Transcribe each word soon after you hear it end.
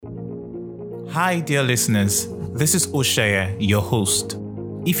Hi, dear listeners. This is Oshaya, your host.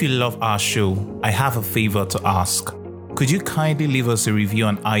 If you love our show, I have a favor to ask. Could you kindly leave us a review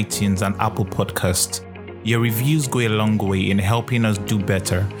on iTunes and Apple Podcasts? Your reviews go a long way in helping us do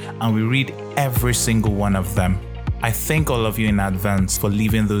better, and we read every single one of them. I thank all of you in advance for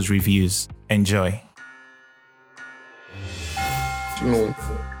leaving those reviews. Enjoy.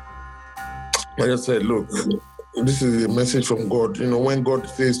 Like I said, look, this is a message from God. When God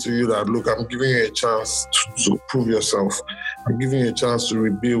says to you that, look, I'm giving you a chance to prove yourself. I'm giving you a chance to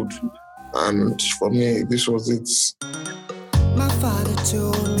rebuild. And for me, this was it. My father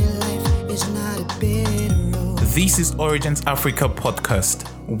told me life is not a bitter road. This is Origins Africa podcast,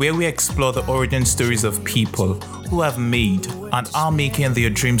 where we explore the origin stories of people who have made and are making their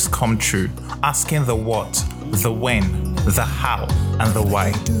dreams come true, asking the what, the when, the how, and the why.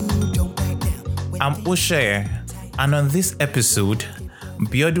 I'm Oshaya, and on this episode,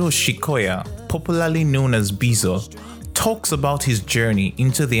 Biodun Oshikoya, popularly known as Bizzle, talks about his journey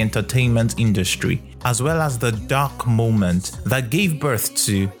into the entertainment industry, as well as the dark moment that gave birth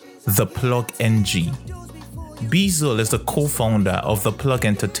to The Plug NG. Bizzle is the co-founder of The Plug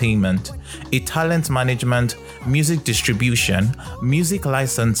Entertainment, a talent management, music distribution, music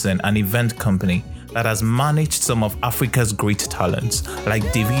licensing, and event company that has managed some of Africa's great talents like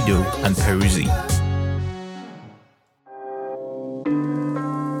Davido and Peruzzi.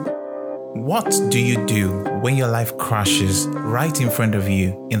 What do you do when your life crashes right in front of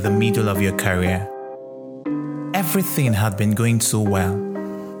you in the middle of your career? Everything had been going so well.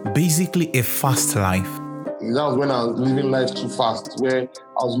 Basically a fast life. That was when I was living life too fast, where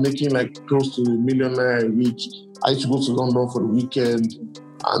I was making like close to $1 million a week. I used to go to London for the weekend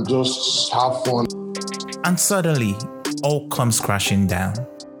and just have fun. And suddenly, all comes crashing down.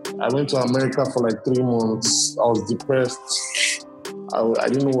 I went to America for like 3 months. I was depressed. I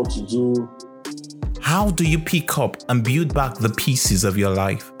didn't know what to do. How do you pick up and build back the pieces of your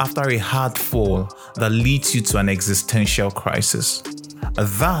life after a hard fall that leads you to an existential crisis?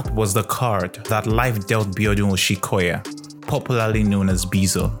 That was the card that life dealt Biodun Oshikoya, popularly known as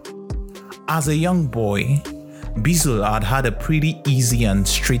Bizzle. As a young boy, Bizzle had a pretty easy and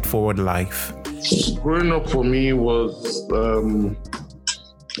straightforward life. Growing up for me was,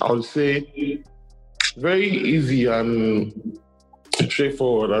 I would say, very easy and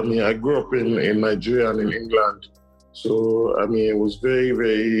straightforward. I grew up in Nigeria and in England. So, it was very,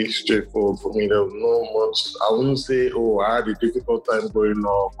 very straightforward for me. There was no much, I wouldn't say, I had a difficult time growing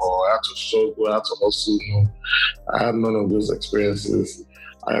up or I had to struggle, I had to hustle. No, I had none of those experiences.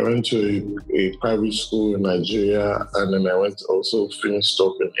 I went to a private school in Nigeria, and then I went to also finished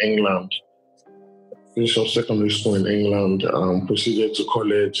up in England. Finished up secondary school in England, proceeded to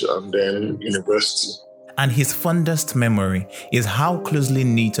college and then university. And his fondest memory is how closely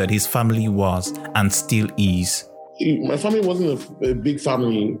knitted his family was and still is. My family wasn't a big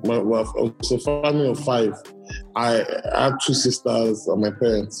family. It was a family of 5. I had 2 sisters and my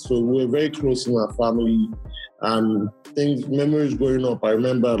parents. So we were very close in our family. And memories growing up, I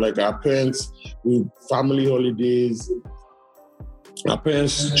remember like our parents with family holidays. Our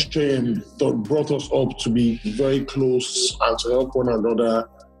parents brought us up to be very close and to help one another.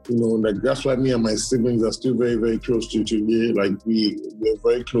 That's why me and my siblings are still very, very close to today. Like we're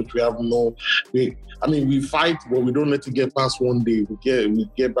very close. We fight, but we don't let it get past one day. We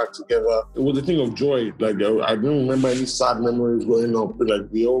get back together. It was a thing of joy. Like I don't remember any sad memories growing up. Like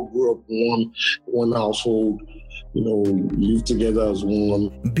we all grew up in one household. Lived together as one.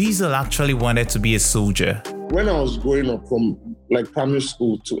 Bizzle actually wanted to be a soldier. When I was growing up from like primary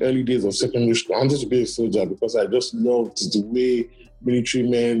school to early days of secondary school, I wanted to be a soldier because I just loved the way military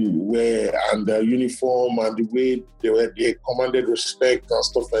men wear and their uniform and the way they commanded respect and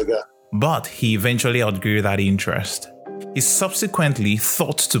stuff like that. But he eventually outgrew that interest. He subsequently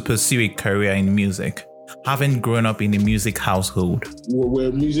thought to pursue a career in music, having grown up in a music household. We're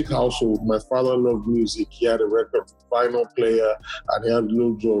a music household. My father loved music. He had a record vinyl player and he had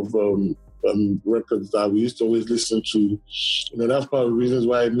loads of records that we used to always listen to. That's part of the reasons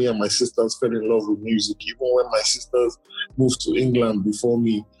why me and my sisters fell in love with music. Even when my sisters moved to England before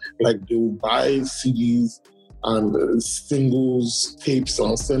me, like they would buy CDs and singles, tapes,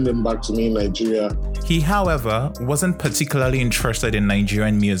 and send them back to me in Nigeria. He, however, wasn't particularly interested in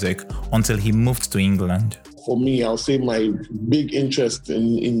Nigerian music until he moved to England. For me, I'll say my big interest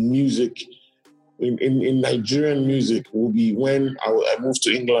in music, in Nigerian music, will be when I moved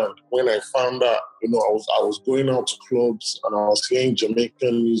to England. When I found out, I was going out to clubs and I was hearing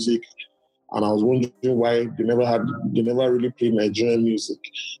Jamaican music And I was wondering why they never really played Nigerian music.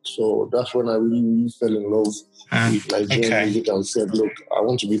 So that's when I really fell in love with Nigerian music and said, look, I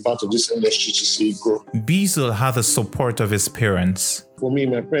want to be part of this industry to see it grow. Bizzle had the support of his parents. For me,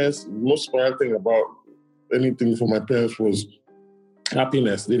 my parents, the most important thing about anything for my parents was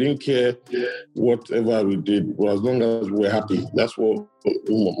happiness. They didn't care whatever we did, but as long as we were happy, that's what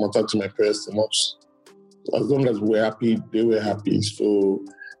mattered to my parents the most. As long as we were happy, they were happy. So,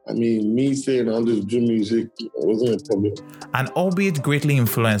 I mean, me saying I wanted to do music wasn't a problem. And albeit greatly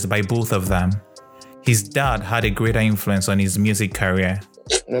influenced by both of them, his dad had a greater influence on his music career.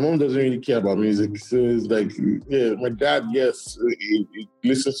 My mom doesn't really care about music. So it's like, yeah, my dad, yes, he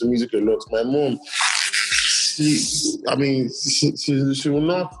listens to music a lot. My mom, she will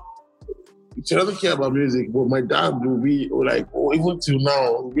not, she doesn't care about music, but my dad will be like, oh, even till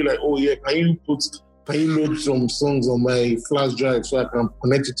now, he'll be like, oh yeah, can you load some songs on my flash drive so I can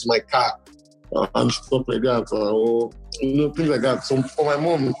connect it to my car and stuff like that, or things like that. So for my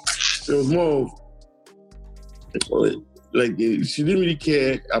mom, it was more of, like, she didn't really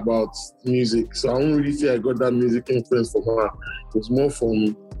care about music, so I don't really say I got that music influence from her. It was more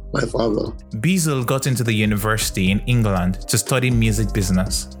from my father. Bizzle got into the university in England to study music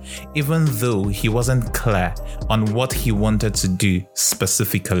business, even though he wasn't clear on what he wanted to do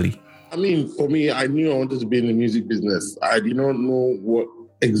specifically. I mean, for me, I knew I wanted to be in the music business. I did not know what.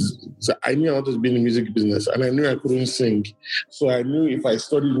 So I knew I wanted to be in the music business, and I knew I couldn't sing. So I knew if I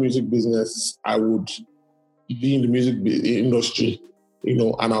studied music business, I would be in the music industry,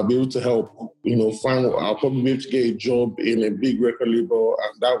 and I'll be able to help, I'll probably be able to get a job in a big record label,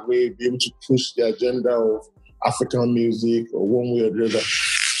 and that way be able to push the agenda of African music or one way or the other.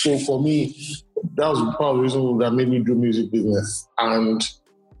 So for me, that was part of the reason that made me do music business. And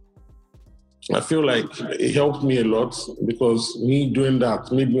I feel like it helped me a lot because me doing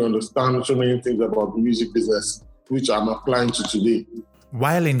that made me understand so many things about the music business, which I'm applying to today.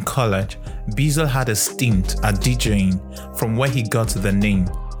 While in college, Bizzle had a stint at DJing, from where he got the name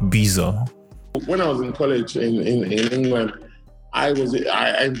Bizzle. When I was in college in England, I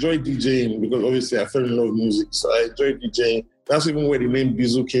enjoyed DJing because obviously I fell in love with music, so I enjoyed DJing. That's even where the name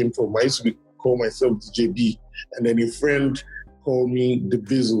Bizzle came from. I used to call myself DJ B, and then a friend called me the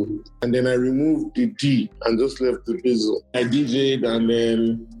Bizzle, and then I removed the D and just left the Bizzle. I DJed and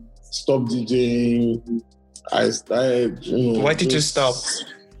then stopped DJing. I started, Why did you stop?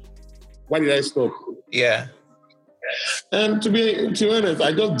 Why did I stop? Yeah. And to be honest,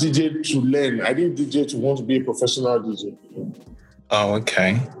 I just DJed to learn. I didn't DJ to want to be a professional DJ. Oh,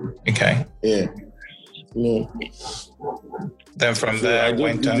 okay. Yeah. Then from there, I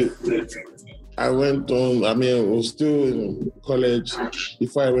went on. I was still in college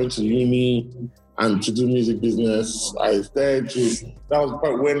before I went to uni and to do music business. I started that was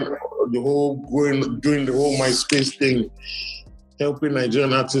part when doing the whole MySpace thing, helping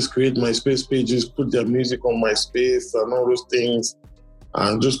Nigerian artists create MySpace pages, put their music on MySpace and all those things,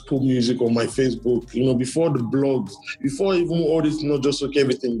 and just put music on my Facebook. Before the blogs, before even all this, not just okay,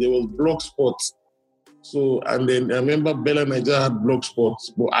 everything, there was Blogspot. So, and then I remember Bella Nigeria had Blogspot,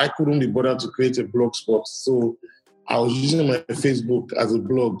 but I couldn't be bothered to create a Blogspot. So I was using my Facebook as a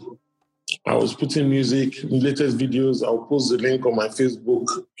blog. I was putting music, latest videos. I'll post the link on my Facebook.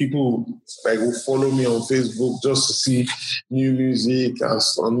 People will follow me on Facebook just to see new music and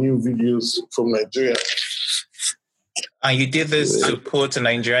some new videos from Nigeria. And you did this to put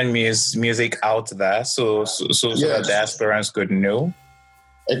Nigerian music out there, so that the aspirants could know.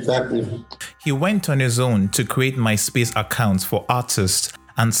 Exactly. He went on his own to create MySpace accounts for artists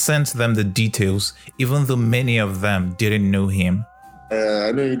and sent them the details, even though many of them didn't know him.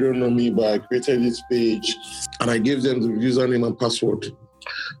 I know you don't know me, but I created this page and I gave them the username and password.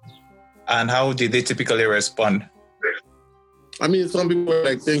 And how did they typically respond? I mean, some people were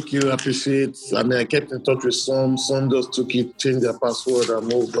like, thank you, appreciate. I kept in touch with some just took it, changed their password and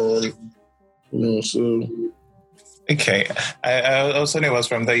moved on. So. Okay. I also know it was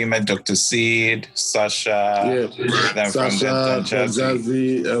from there you met Dr. Seed, Sasha, then Sasha, Don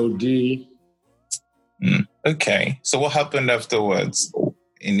Jazzy, LD. Okay. So what happened afterwards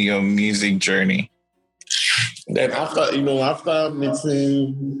in your music journey? Then after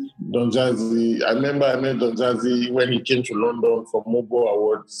meeting Don Jazzy, I remember I met Don Jazzy when he came to London for Mobile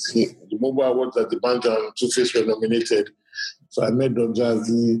Awards. The Mobile Awards that the Banjo and Two Face were nominated. So I met Don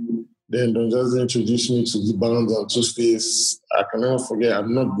Jazzy. Then Don Jazzy introduced me to the band and Two Face. I can never forget,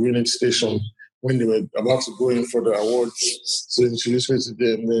 I'm not Greenwich Station when they were about to go in for the awards. So he introduced me to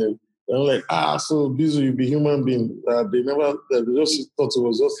them. Then I'm like, so Bizzle, you be human being. They just thought it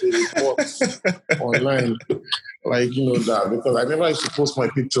was just a report online. Like, that, because I never used to post my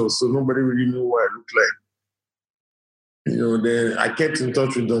pictures, so nobody really knew what I looked like. Then I kept in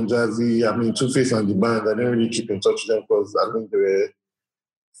touch with Don Jazzy, Two-Face and the band. I didn't really keep in touch with them because they were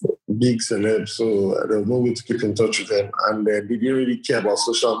big celebs, so there was no way to keep in touch with them. And they didn't really care about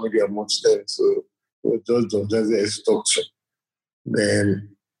social media much then, so it was just Don Jazzy I used to talk to. Then,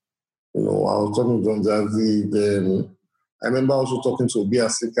 I was talking to Don Jazzy. Then I remember also talking to Obi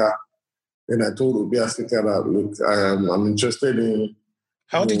Asika. Then I told Obi Asika that, look, I'm interested in...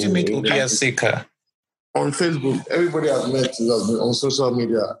 How did you meet Obi Asika? On Facebook. Everybody I've met has been on social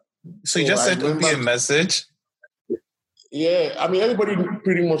media. So you just sent Obi a message? Yeah, everybody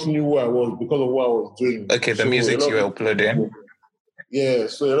pretty much knew who I was because of what I was doing. Okay, the music you were uploading. Yeah,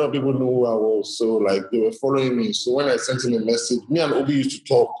 so a lot of people knew who I was. So, they were following me. So when I sent him a message, me and Obi used to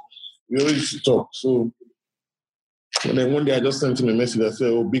talk. We always used to talk. So, and then one day I just sent him a message. I said,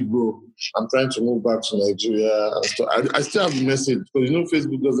 oh, big bro, I'm trying to move back to Nigeria. I still have the message because,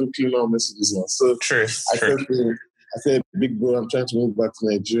 Facebook doesn't clean out messages now. So true. I said, big bro, I'm trying to move back to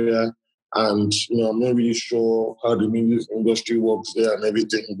Nigeria. And, I'm not really sure how the music industry works there and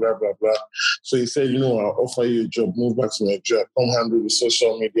everything, blah, blah, blah. So he said, I'll offer you a job, move back to Nigeria, come handle the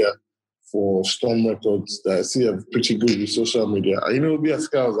social media for Storm Records. I see I'm pretty good with social media. And, Obi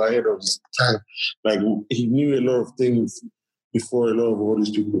Asika was ahead of his time. He knew a lot of things before a lot of all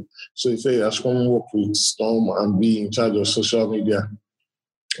these people. So he said, I should come work with Storm and be in charge of social media.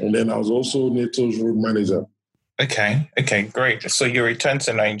 And then I was also NATO's road manager. Okay, great. So you returned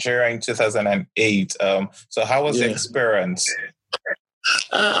to Nigeria in 2008. So how was the experience?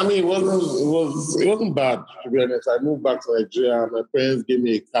 It wasn't bad, to be honest. I moved back to Nigeria. My parents gave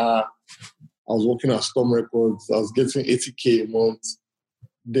me a car. I was working at Storm Records. I was getting $80K a month.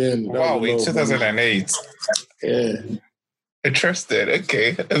 Then wow, in 2008. Yeah. Interested.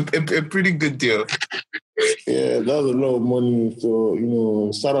 Okay, a pretty good deal. Yeah, that was a lot of money. So,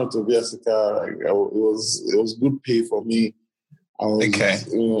 shout out to Obi Asika. It was good pay for me.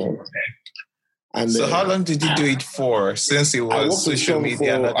 And so how long did you do it for? Since it was social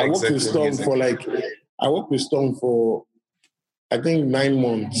media, I worked with Storm for I think 9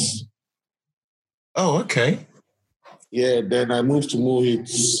 months. Oh, okay. Yeah, then I moved to Mo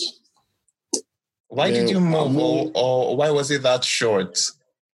Hits. Why did you move, or why was it that short?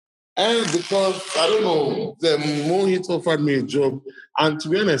 Because, I don't know, the Mo Hits offered me a job. And to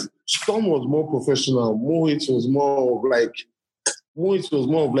be honest, Storm was more professional. Mo Hits was more of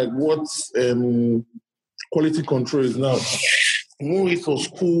what quality control is now. Mo Hits was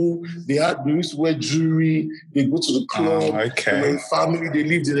cool. They used to wear jewelry. They go to the club. Okay. Family, they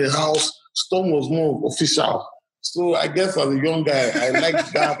lived in a house. Storm was more official. So I guess as a young guy, I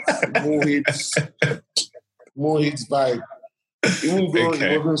liked that Mo Hits vibe. Even though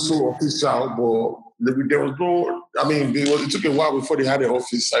it wasn't so official, but there was no, it took a while before they had an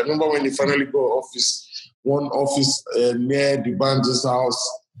office. I remember when they finally got one office near the band's house.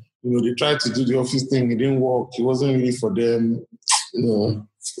 They tried to do the office thing. It didn't work. It wasn't really for them.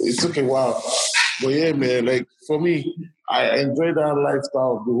 It took a while. But yeah, man, for me, I enjoyed that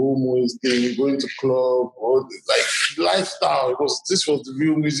lifestyle of the whole Moise thing, going to club, lifestyle. This was the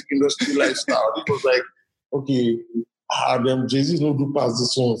real music industry lifestyle. It was okay, them Jay-Z's no do past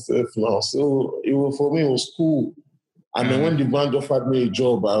this one now. So for me, it was cool. And then when the band offered me a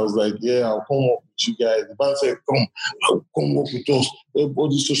job, I was like, yeah, I'll come work with you guys. The band said, come work with us. All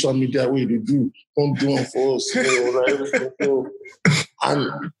the social media way they do, come do it for us.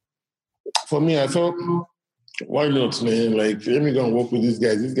 And for me, I thought, why not, man? Let me go and work with these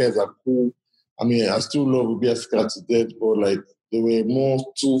guys. These guys are cool. I still love Obi Asika to death, but they were more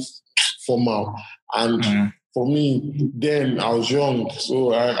too formal. And for me, then I was young,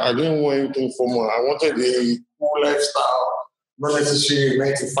 so I didn't want anything formal. I wanted a cool lifestyle, not necessarily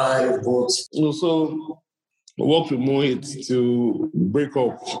 9 to 5, but so I worked with Mo Hits to break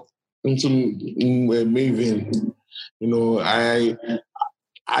up into Mavin.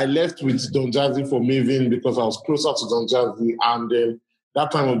 I left with Don Jazzy for Mavin because I was closer to Don Jazzy, and then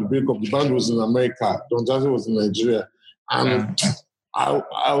that time of the breakup, the band was in America, Don Jazzy was in Nigeria, and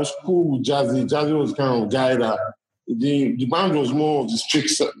I was cool with Jazzy. Jazzy was kind of guy that the band was more of the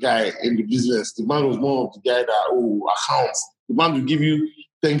strict guy in the business. The band was more of the guy that accounts. The band will give you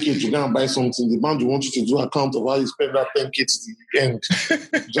 10K to go and buy something. The band will want you to do account of how you spend that 10K to the end.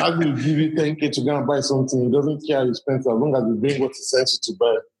 Jazzy will give you 10K to go and buy something. He doesn't care how you spend it as long as you bring what he sends you to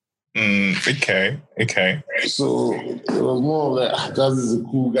buy. Okay. So it was more of Jazzy is a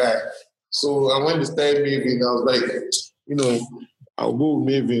cool guy. So when they started Mavin, I was like, I'll go with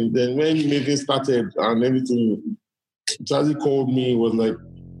Mavin. Then when Mavin started and everything, Jazzy called me, was like,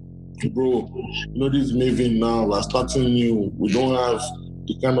 bro, this Maven now, we're starting new. We don't have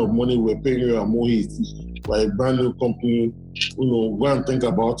the kind of money we're paying you at Mohit. We're a brand new company. Go and think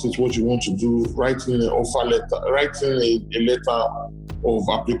about it, what you want to do. Write in an offer letter, write in a letter of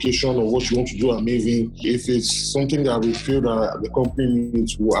application of what you want to do at Maven. If it's something that we feel that the company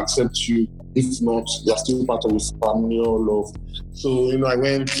needs, will accept you. If not, you're still part of the family or love. So,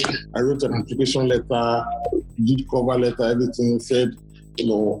 I wrote an application letter, did cover letter, everything, said, I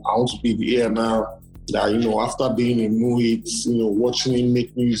want to be the A&R. That, after being in Mohit, watching him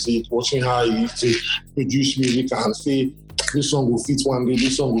make music, watching how he used to produce music and say, this song will fit one day,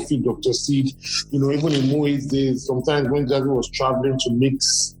 this song will fit Dr. Seed. Even in Mohit's days, sometimes when Jazzy was traveling to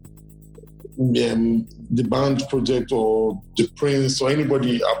mix the band project or the Prince or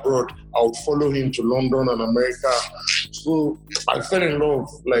anybody abroad, I would follow him to London and America. So I fell in love.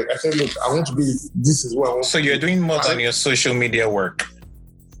 Like I said, look, I want to be, this is what I want. So you're doing more than your social media work.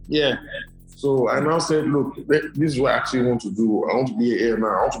 Yeah. So I now said, look, this is what I actually want to do. I want to be an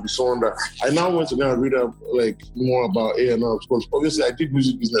A&R. I want to be someone that... I now went to go and read up more about A&R because obviously I did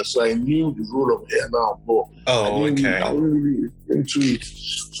music business, so I knew the role of A&R, but I wasn't really into it.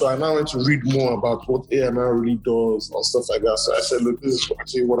 So I now went to read more about what A&R really does and stuff like that. So I said, look, this is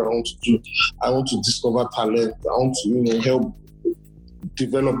actually what I want to do. I want to discover talent. I want to, help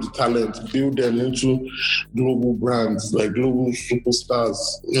develop the talent, build them into global brands, like global superstars.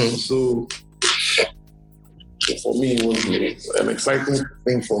 So for me, it was an exciting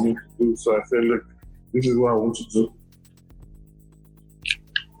thing for me to do. So I said, look, this is what I want to do.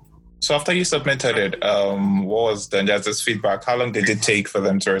 So after you submitted it, what was Don Jazzy's feedback? How long did it take for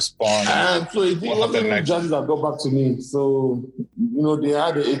them to respond? So it wasn't Jazzy that got back to me. So, they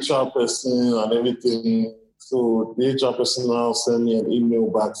had the HR person and everything. So the HR person now sent me an email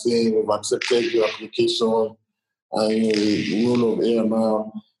back saying, we've accepted your application and the role of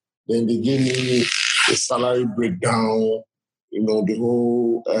A&R. Then they gave me the salary breakdown, the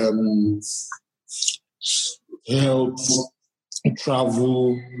whole health,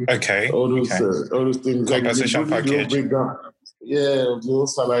 travel, all those things. Compensation package. Breakdown. Yeah, the whole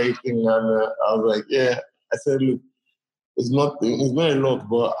salary thing. And I was like, yeah. I said, look, it's not a lot,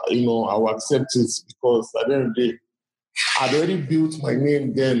 but I will accept it because at the end of the day, I'd already built my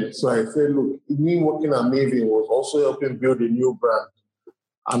name then. So I said, look, me working at Maven was also helping build a new brand.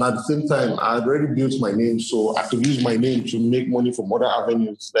 And at the same time, I had already built my name, so I could use my name to make money from other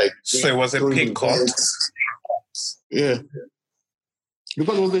avenues. So it was a pay cut? Yeah.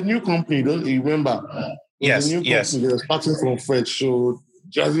 Because it was a new company, don't you remember? Yes. They were starting from fresh. So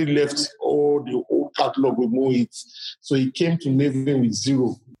Jazzy left all the old catalog with Mohit. So he came to Maven with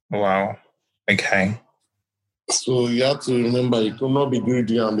zero. Wow. Okay. So you have to remember, you could not be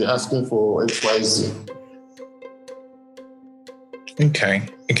greedy and be asking for XYZ. Okay.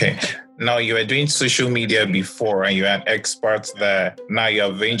 Now you were doing social media before and you had experts there. Now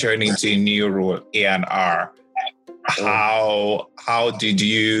you're venturing into a new role, A&R. How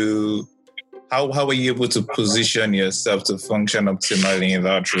were you able to position yourself to function optimally in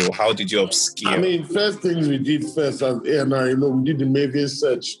that role? How did you upskill? First things we did first as A&R, we did the Maven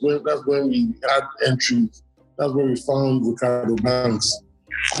search. That's when we had entries. That's when we found Ricardo Banks.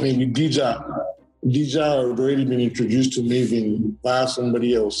 With Dija had already been introduced to Maven via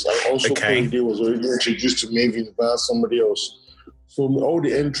somebody else. And also Corey was already introduced to Maven via somebody else. So all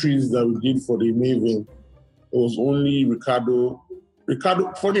the entries that we did for the Maven, it was only Ricardo.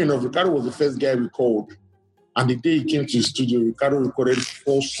 Funny enough, Ricardo was the first guy we called. And the day he came to the studio, Ricardo recorded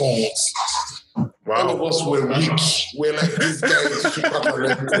 4 songs. Wow. All of us were weak. We're like, this guy is super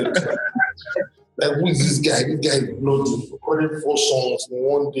talented. Like, who is this guy? This guy is bloody. Recorded 4 songs in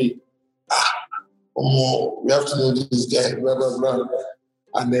one day. We have to know this guy, blah, blah, blah.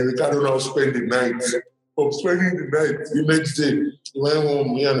 And then Ricardo now spent the night. From spending the night, the next day, he went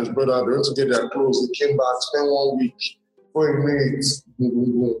home, he and his brother, they went to get their clothes. He came back, spent 1 week, 4 minutes.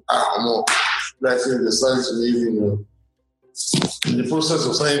 Like I said, they signed to Maven. In the process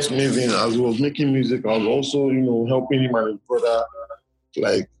of signing to Maven, as he was making music, I was also, helping him and his brother,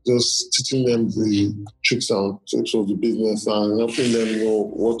 just teaching them the tricks of the business and helping them know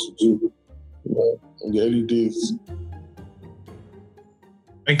what to do. In the early days.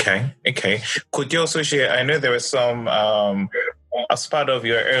 Okay. Could you also share, I know there were some, as part of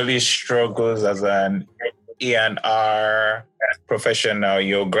your early struggles as an A&R professional,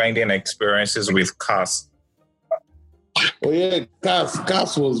 your grinding experiences with Cass. Oh yeah,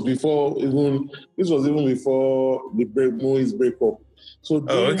 Cass was before this was even before the Mohit's breakup. So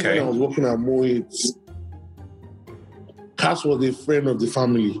when I was working at Mohit's, Cass was a friend of the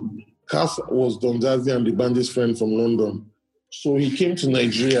family. Cass was Don Jazzy and the band's friend from London. So he came to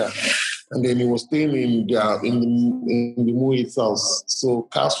Nigeria, and then he was staying in the Moe's house. So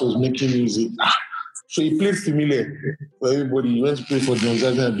Cass was making music. So he played familiar for everybody. He went to play for Don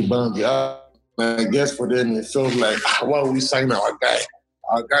Jazzy at the band. I guess for them, it felt like, why would we sign our guy?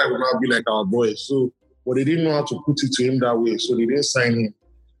 Our guy will not be like our boy. So, but they didn't know how to put it to him that way. So they didn't sign him.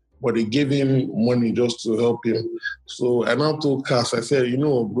 But they gave him money just to help him. So I now told Cass, I said,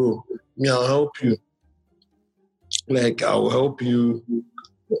 bro, I'll help you. Like, I'll help you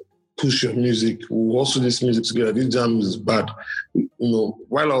push your music. We'll also do this music together. This jam is bad.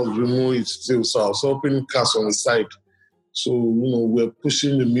 While I was removing it still, so I was helping Cass on the side. So, we're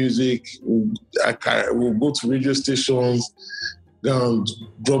pushing the music. We'll go to radio stations, go and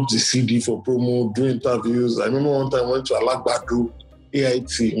drop the CD for promo, do interviews. I remember one time I went to Alagbado,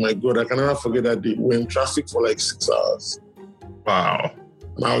 AIT. My God, I can never forget that day. We were in traffic for like 6 hours. Wow.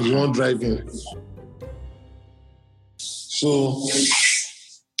 And I was the one driving. So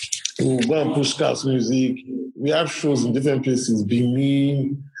we'll go and push Cass music. We have shows in different places,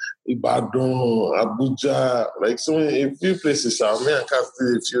 Benin, Ibadan, Abuja, like a few places. Me and Cass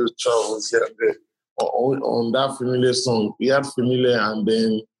did a few travels here and there on that familiar song. We had familiar, and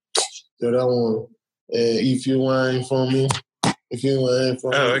then the other one, If You Want For Me. If You Want For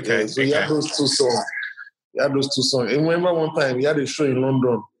Me. Oh, okay. So he had those two songs. And remember one time we had a show in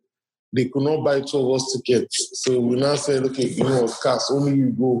London. They could not buy 2 of us tickets. So we now said, okay, Cass, only you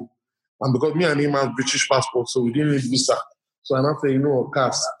go. And because me and him have British passport, so we didn't need visa. So I now said,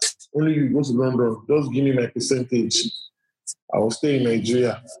 Cass, only you go to London. Just give me my percentage. I will stay in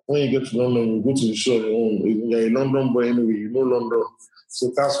Nigeria. When you get to London, you go to the show. You're a London boy anyway. You know London.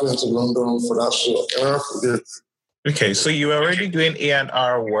 So Cass went to London for that show. And I forget. Okay, so you were already doing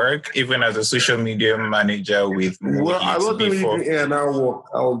A&R work, even as a social media manager with Moe's. Well, I wasn't really doing A&R work.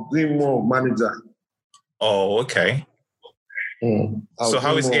 I was doing more manager. Oh, okay. So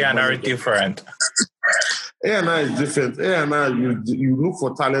how is A&R different? A&R is different. A&R, you look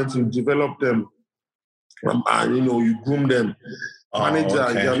for talent, you develop them, and you groom them. Manager,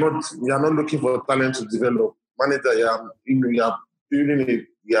 okay. you're not looking for talent to develop. Manager, you're building a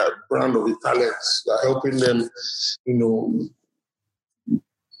brand of the talents. You're helping them,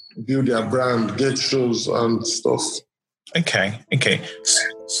 build their brand, get shows and stuff. Okay.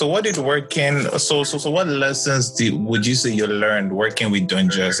 So what did what lessons would you say you learned working with Don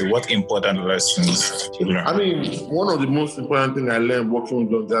Jazzy? What important lessons did you learn? I mean, one of the most important things I learned working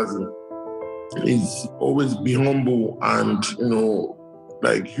with Don Jazzy is always be humble, and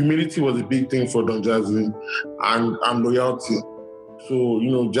like humility was a big thing for Don Jazzy, and loyalty. So,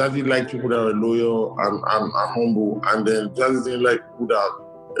 Jazzy liked people that were loyal and humble, and then Jazzy didn't like people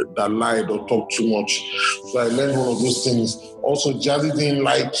that lied or talked too much. So I learned one of those things. Also, Jazzy didn't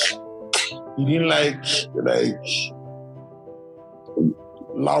like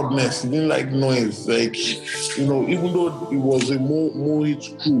loudness. He didn't like noise. Like, even though it was a more hit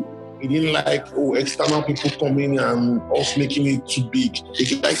crew, he didn't like external people coming and us making it too big.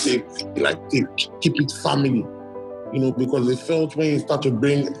 He liked to keep it family. Because they felt when you start to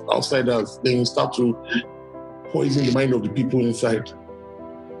bring outsiders, then you start to poison the mind of the people inside.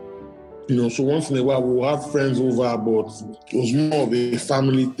 So once in a while we'll have friends over, but it was more of a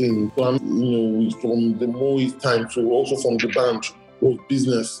family thing. So, from the Moe's time, so also from the band, was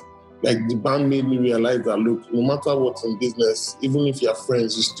business. Like, the band made me realize that, look, no matter what's in business, even if you're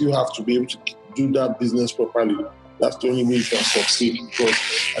friends, you still have to be able to do that business properly. That's the only way you can succeed. Because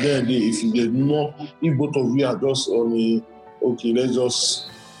at the end of the day, if both of you are just on let's just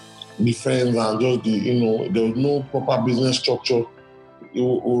be friends and just there's no proper business structure, it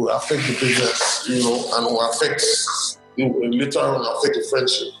will affect the business, and will affect, later on affect the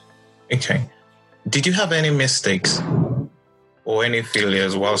friendship. Okay. Did you have any mistakes or any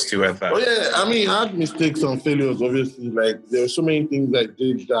failures whilst you were there? Oh yeah, I mean, I had mistakes and failures, obviously. Like, there were so many things I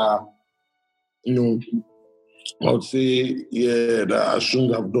did that, I would say, that I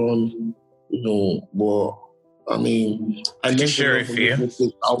shouldn't have done, but I mean, I learned share a few.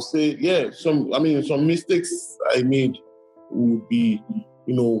 Mistakes. I'll say, some mistakes I made would be,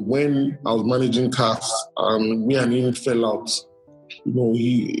 when I was managing Cass and me and him fell out.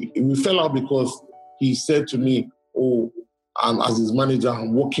 We fell out because he said to me, as his manager,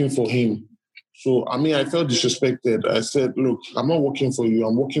 I'm working for him. So, I mean, I felt disrespected. I said, look, I'm not working for you.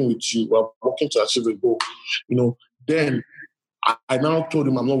 I'm working with you. We're working to achieve a goal. Then I now told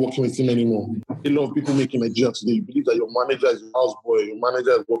him I'm not working with him anymore. A lot of people making Nigeria today, you believe that your manager is your houseboy, your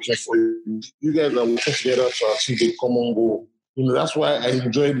manager is working for you. You guys are working together to achieve a common goal. That's why I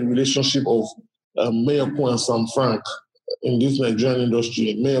enjoyed the relationship of Mayoko and Sam Frank in this Nigerian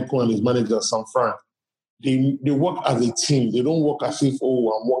industry. Mayoko and his manager, Sam Frank. they work as a team. They don't work as if,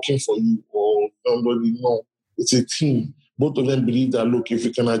 oh, I'm working for you or somebody. No, it's a team. Both of them believe that, look, if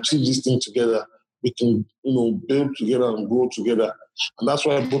we can achieve this thing together, we can, build together and grow together. And that's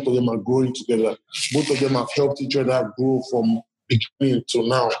why both of them are growing together. Both of them have helped each other grow from beginning to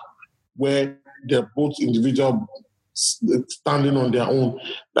now, where they're both individual standing on their own.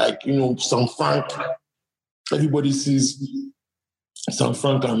 Like, Sam Frank, everybody sees Sam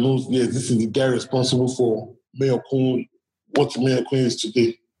Frank and knows, yes, this is the guy responsible for Mayor Kun, what Mayor Kun is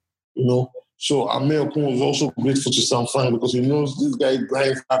today, So Mayor Kun was also grateful to Sam Frank because he knows this guy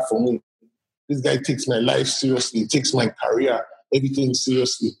grinds hard for me. This guy takes my life seriously, takes my career, everything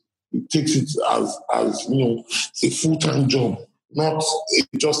seriously. He takes it as a full-time job, not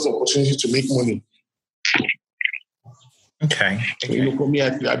just an opportunity to make money. Okay. For me,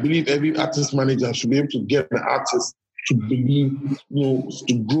 I believe every artist manager should be able to get an artist to believe,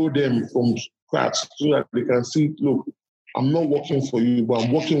 to grow them from scratch so that they can see, look, I'm not working for you, but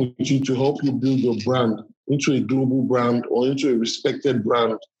I'm working with you to help you build your brand into a global brand or into a respected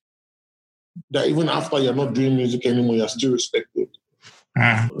brand that even after you're not doing music anymore, you're still respected.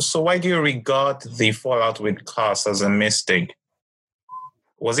 So why do you regard the fallout with Cass as a mistake?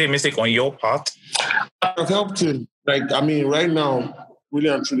 Was it a mistake on your part? I've helped him. Right now, really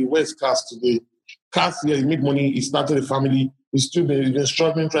and truly, where's Cass today? Cass, he made money, he started a family, he's been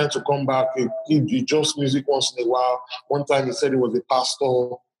struggling trying to come back. He just music once in a while. One time he said he was a pastor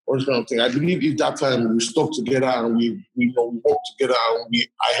or this kind of thing. I believe if that time we stuck together and we worked together and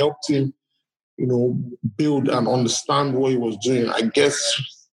I helped him, build and understand what he was doing, I guess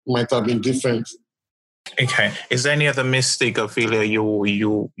it might have been different. Okay. Is there any other mistake or failure you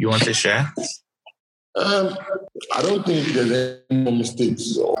want to share? I don't think there's any more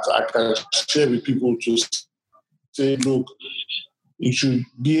mistakes. I can share with people to say, look, you should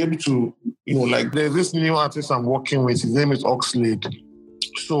be able to, there's this new artist I'm working with. His name is Oxlade.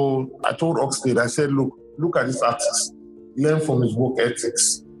 So I told Oxlade, I said, look at this artist. Learn from his work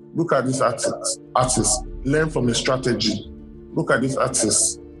ethics. Look at this artist. Learn from his strategy. Look at this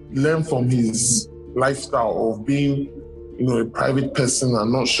artist. Learn from his lifestyle of being, a private person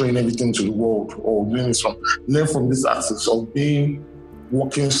and not showing everything to the world or doing this from. Learn from this artist of being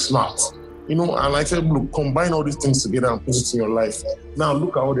working smart. And I said, look, combine all these things together and put it in your life. Now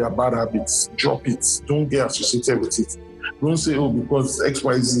look at all their bad habits. Drop it. Don't get associated with it. Don't say, because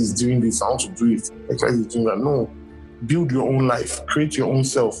XYZ is doing this, I want to do it. XYZ is doing that. No. Build your own life. Create your own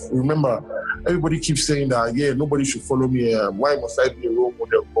self. Remember, everybody keeps saying that, nobody should follow me. Why must I be a role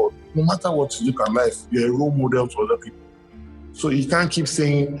model? But no matter what you look at life, you're a role model to other people. So you can't keep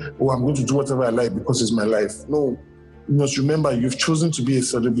saying, I'm going to do whatever I like because it's my life. No. You must remember, you've chosen to be a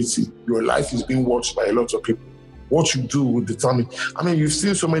celebrity. Your life is being watched by a lot of people. What you do will determine. You've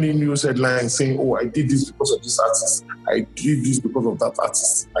seen so many news headlines saying, I did this because of this artist. I did this because of that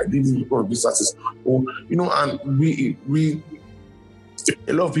artist. I did this because of this artist. And we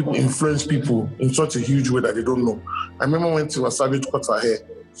a lot of people influence people in such a huge way that they don't know. I remember when Tiwa Savage cut her hair,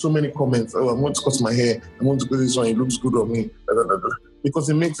 so many comments, I'm going to cut my hair, I'm going to go this one, it looks good on me, because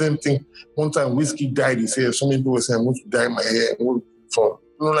it makes them think. One time Whiskey dyed his hair, so many people were saying, I'm going to dye my hair,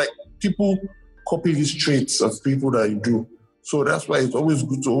 people copy these traits of people that you do. So that's why it's always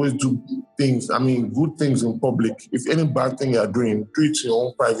good to always do things, good things in public. If any bad thing you're doing, do it in your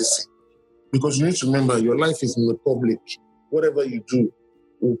own privacy. Because you need to remember, your life is in the public. Whatever you do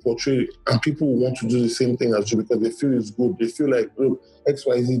will portray it, and people will want to do the same thing as you because they feel it's good. They feel like, look,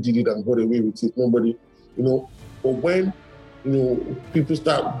 XYZ did it and got away with it. Nobody, But when, people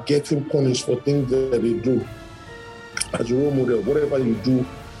start getting punished for things that they do, as a role model, whatever you do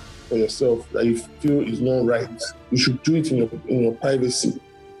for yourself that you feel is not right, you should do it in your privacy.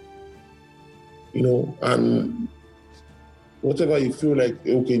 And whatever you feel like,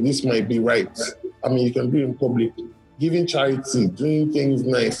 okay, this might be right. You can do it in public. Giving charity, doing things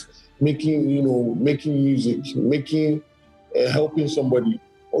nice, making music, helping somebody.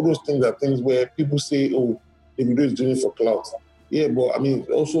 All those things are things where people say, Davido is doing it for clout. Yeah, but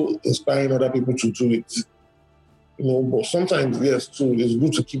also inspiring other people to do it. But sometimes, yes, too, it's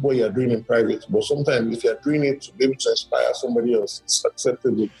good to keep what you're doing in private. But sometimes if you're doing it to be able to inspire somebody else, it's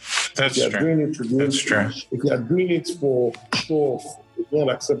acceptable. That's true. If you're doing it for show off, it's not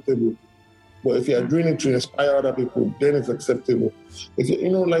acceptable. But if you're doing it to inspire other people, then it's acceptable. We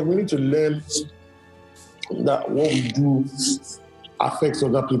need to learn that what we do affects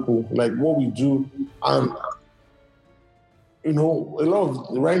other people. Like what we do, and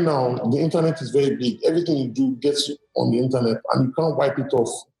right now the internet is very big. Everything you do gets on the internet, and you can't wipe it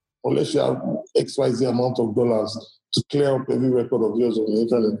off unless you have XYZ amount of dollars. to clear up every record of yours on the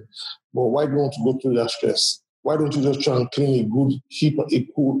internet. But why do you want to go through that stress? Why don't you just try and clean a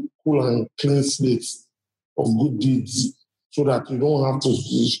cool and clean slate of good deeds so that you don't have to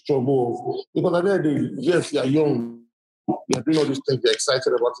struggle? Because at the end of the day, yes, you're young, you're doing all these things, you're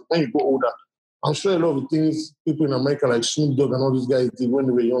excited about it. When you go older, I'm sure a lot of the things people in America like Snoop Dogg and all these guys did when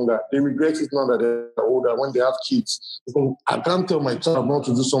they were younger, they regret it now that they're older, when they have kids. Because I can't tell my child not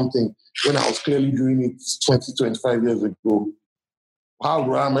to do something when I was clearly doing it 20, 25 years ago. How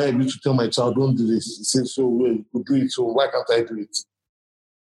am I able to tell my child, don't do this? He said, so well, you could do it, so why can't I do it?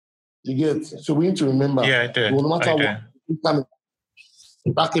 You get? So we need to remember, Yeah, I do. no matter what, internet,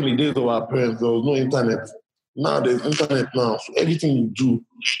 back in the days of our parents, there was no internet. Now there's internet now. So everything you do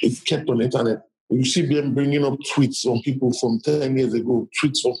is kept on the internet. You see them bringing up tweets on people from 10 years ago,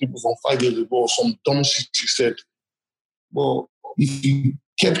 tweets from people from 5 years ago, or some dumb shit you said. Well, if you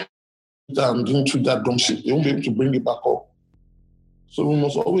kept doing through that dumb shit, they won't be able to bring it back up. So we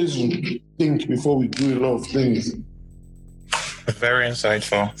must always think before we do a lot of things. Very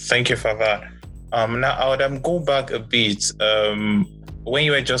insightful. Thank you for that. Now I would go back a bit. When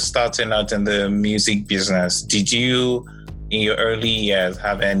you were just starting out in the music business, did you, in your early years,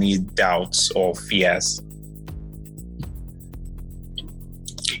 have any doubts or fears?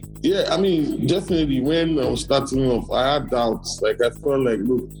 Yeah, I mean, definitely when I was starting off, I had doubts. Like, I felt like,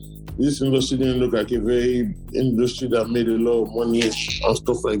 look, this industry didn't look like a very industry that made a lot of money and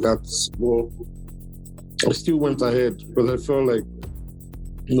stuff like that. Well, I still went ahead because I felt like,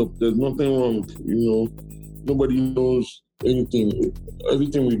 look, there's nothing wrong, nobody knows anything.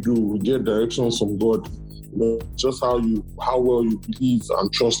 Everything we do, we get directions from God. Just how well you believe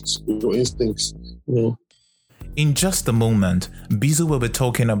and trust your instincts. In just a moment, Bizu will be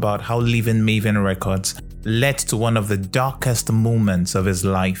talking about how leaving Maven Records led to one of the darkest moments of his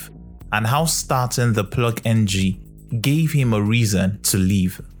life, and how starting the Plug NG gave him a reason to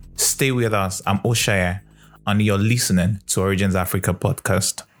leave. Stay with us. I'm Oshaya, and you're listening to Origins Africa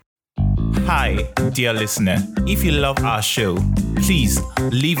podcast. Hi, dear listener. If you love our show, please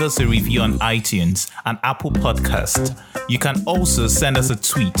leave us a review on iTunes and Apple Podcast. You can also send us a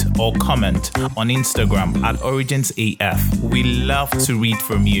tweet or comment on Instagram at OriginsAF. We love to read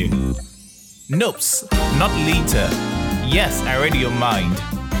from you. Nopes, not later. Yes, I read your mind.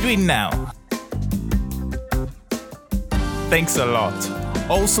 Do it now. Thanks a lot.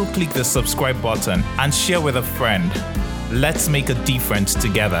 Also click the subscribe button and share with a friend. Let's make a difference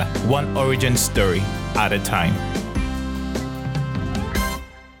together, one origin story at a time.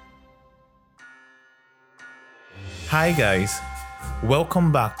 Hi guys,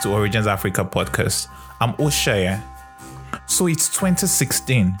 welcome back to Origins Africa podcast. I'm Oshaya. So it's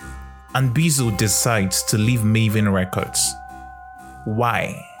 2016 and Bizu decides to leave Maven Records.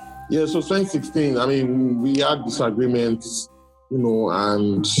 Why? Yeah, so 2016, I mean, we had disagreements,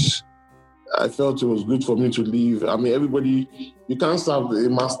 and I felt it was good for me to leave. I mean, everybody, you can't serve a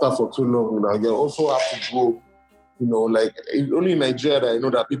master for too long. You also have to go, like only in Nigeria that I know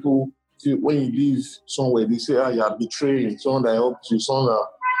that people feel when you leave somewhere, they say, you're betraying someone that helped you, someone that,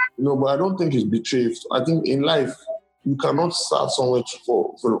 but I don't think it's betrayal. I think in life, you cannot serve somewhere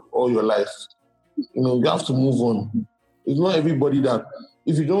for all your life. You have to move on. It's not everybody that,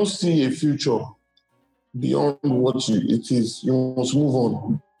 if you don't see a future beyond what it is, you must move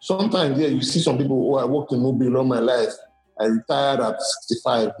on. Sometimes, you see some people, I worked in Mobile all my life. I retired at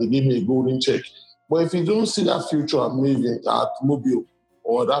 65. They gave me a golden check. But if you don't see that future at Mobile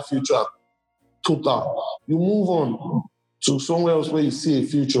or that future at Total, you move on to somewhere else where you see a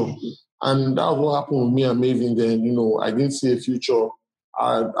future. And that's what happened with me and Maven then. I didn't see a future.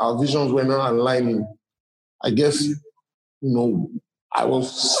 Our visions were not aligning. I guess, I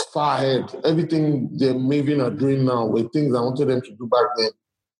was far ahead. Everything the Maven are doing now were things I wanted them to do back then.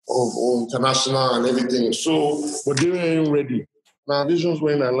 Of international and everything. So, but they weren't ready. My visions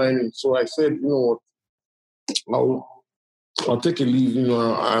weren't aligning. So I said, I'll take a leave,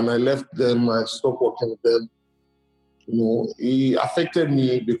 and I left them. I stopped working with them. It affected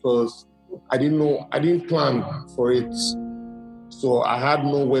me because I didn't plan for it. So I had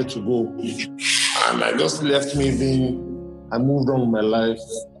nowhere to go. And I just left Maven. I moved on with my life.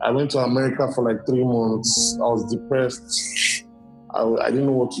 I went to America for like 3 months. I was depressed. I didn't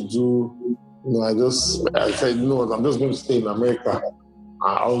know what to do. I said, I'm just going to stay in America.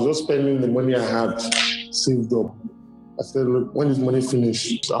 I was just spending the money I had saved up. I said, look, when this money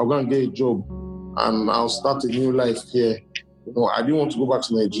finished, I'm going to get a job and I'll start a new life here. I didn't want to go back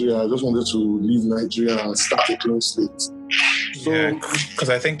to Nigeria. I just wanted to leave Nigeria and start a clean slate. So, yeah, because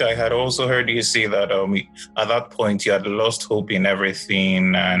I think I had also heard you say that at that point you had lost hope in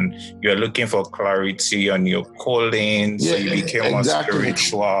everything and you're looking for clarity on your calling, so you became more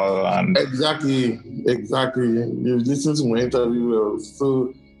spiritual and Exactly. You listen to my interview well.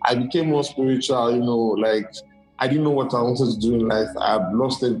 So I became more spiritual, like I didn't know what I wanted to do in life. I've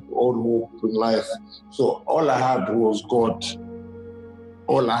lost all hope in life. So all I had was God.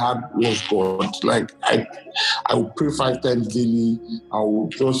 Like I would pray 5 times daily. I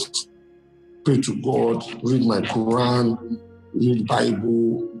would just pray to God, read my Quran, read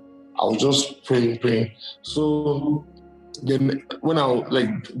Bible. I was just praying. So then when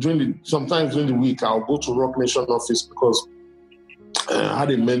sometimes during the week, I'll go to Rock Nation office because I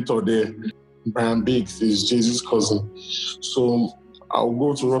had a mentor there, Brian Biggs, is Jay-Z's cousin. So I'll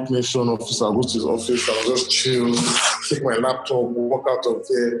go to Rock Nation office, I'll go to his office, I'll just chill, take my laptop, walk out of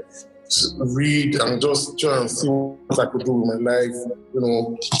there, read, and just try and see what I could do with my life,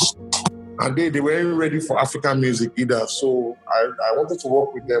 And they weren't ready for African music either. So I wanted to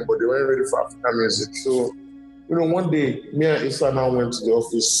work with them, but they weren't ready for African music. So, one day, me and Issa now went to the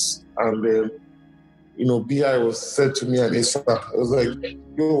office and then, BI was said to me and Issa, I was like,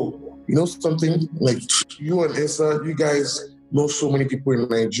 yo, something? Like, you and Issa, you guys know so many people in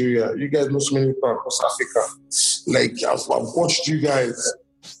Nigeria. You guys know so many people across Africa. Like, I've watched you guys.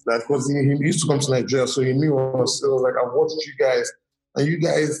 Like, because he used to come to Nigeria, so he knew us. So, like, I've watched you guys. And you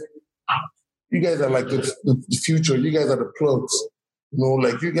guys are like the future. You guys are the plugs.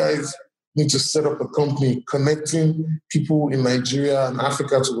 Like you guys need to set up a company connecting people in Nigeria and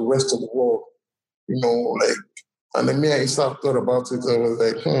Africa to the rest of the world. And then me and Issa thought about it. I was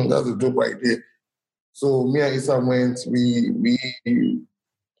like, that's a dope idea. So me and Issa went, we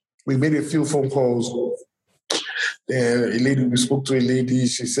made a few phone calls. Then we spoke to a lady.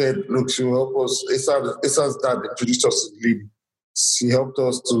 She said, look, she'll help us. Issa's dad introduced us to the lady. She helped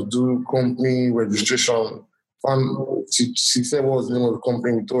us to do company registration. She said what was the name of the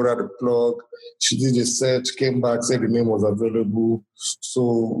company. We told her the plug. She did a search, came back, said the name was available.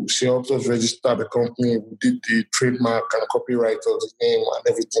 So she helped us register the company. We did the trademark and copyright of the name and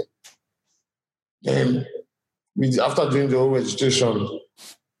everything. Then after doing the whole registration,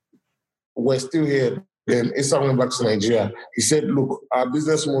 we're still here. Then Issa went back to Nigeria. He said, look, our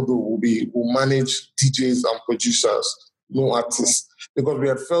business model will manage DJs and producers, no artists. Because we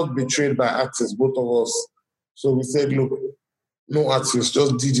had felt betrayed by artists, both of us. So we said, look, no artists,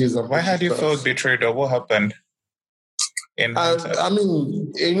 just DJs and producers. Why had you felt betrayed or what happened? I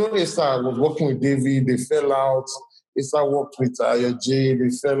mean, Issa was working with David, they fell out. Issa worked with J, they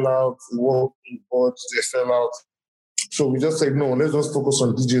fell out. He worked with Bud, they fell out. So we just said, no, let's just focus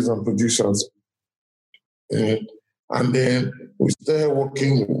on DJs and producers. And then we started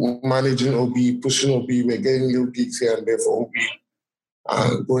working, managing OB, pushing OB. We're getting little gigs here and there for OB.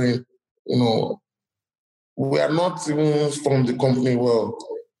 And going, we are not even from the company well.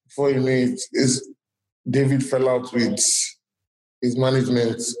 Before you know it, David fell out with his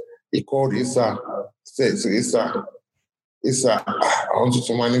management. He called Issa, said to Issa, I want you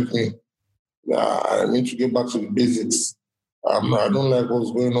to manage me. I need to get back to the basics. I don't like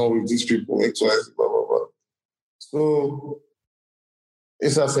what's going on with these people, X, Y, Z, blah, blah, blah. So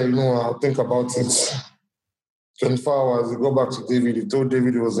Issa said, I'll think about it. 24 hours, he got back to David. He told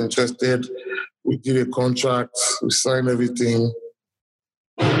David he was interested. We did a contract. We signed everything.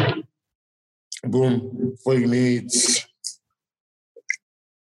 Boom. Before you need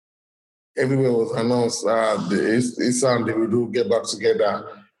everywhere was announced. Issa and David will get back together.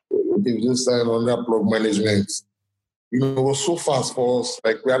 They just signed under plug management. It was so fast for us.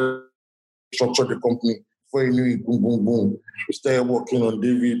 Like we had to structure the company. Before you knew it, boom, boom, boom. We started working on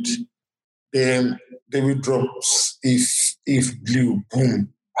David. Then David drops if blue,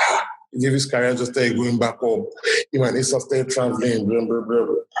 boom. David's career just started going back up. Him and Issa started traveling, blah, blah,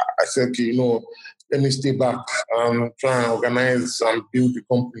 blah. I said, okay, let me stay back and try and organize and build the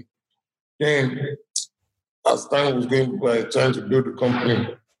company. Then, as time was going by, trying to build the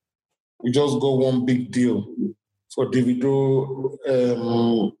company, we just got one big deal for Davido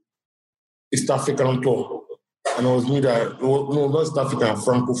East African tour. And it was me not East African,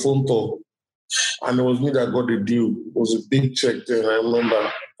 Francophone tour. And it was me that got the deal. It was a big check then, I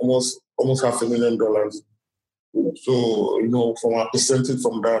remember, almost $500,000. So, from our percentage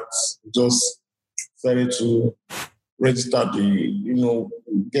from that, just started to register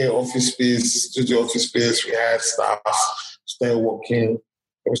get office space, studio office space. We had staff, started working,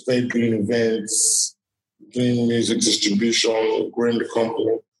 we started doing events, doing music distribution, growing the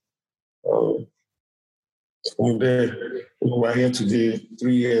company. From there, we're here today,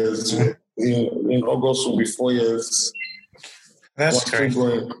 3 years. In August will be 4 years That's great.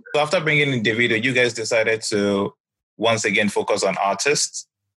 So after bringing in Davido, you guys decided to once again focus on artists?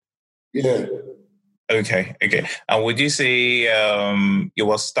 Yeah. Okay. And would you say it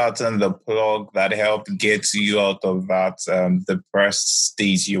was starting the plug that helped get you out of that depressed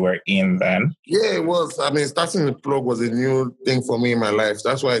stage you were in then? Yeah, it was. I mean, starting the plug was a new thing for me in my life.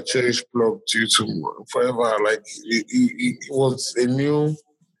 That's why I cherish plug to forever. Like, it was a new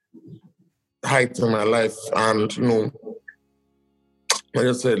height in my life. And, like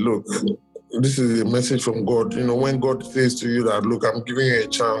I said, look, this is a message from God. When God says to you that, look, I'm giving you a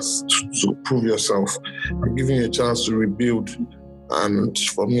chance to prove yourself. I'm giving you a chance to rebuild. And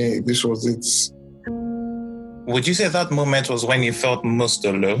for me, this was it. Would you say that moment was when you felt most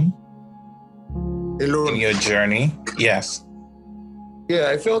alone? Alone? In your journey? Yes. Yeah,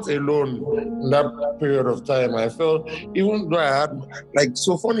 I felt alone in that period of time. I felt, even though I had,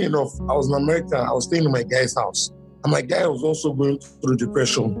 so funny enough, I was in America. I was staying in my guy's house. And my guy was also going through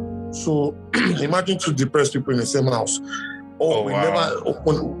depression. So imagine two depressed people in the same house. We never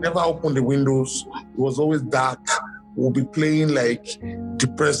opened the windows. It was always dark. We'll be playing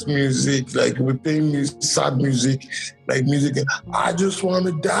depressed music, we'll be playing sad music, music. I just want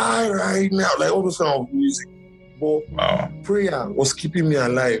to die right now, all those kind of music. But prayer was keeping me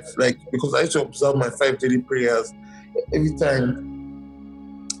alive, because I used to observe my 5 daily prayers. Every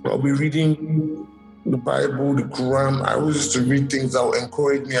time I'll be reading the Bible, the Quran. I always used to read things that would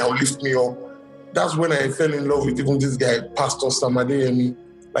encourage me, that would lift me up. That's when I fell in love with even this guy, Pastor Sam Adeyemi.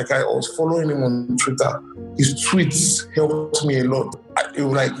 I was following him on Twitter. His tweets helped me a lot. It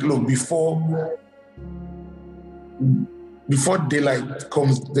was look, before daylight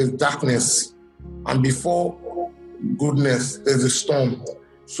comes, there's darkness. And before goodness, there's a storm.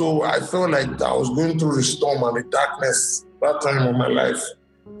 So I felt like I was going through the storm and the darkness that time of my life.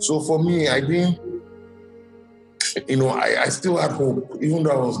 So for me, I didn't, I still had hope, even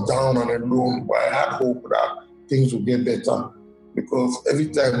though I was down and alone, but I had hope that things would get better. Because every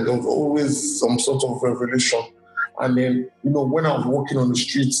time there was always some sort of revelation. And then, when I was walking on the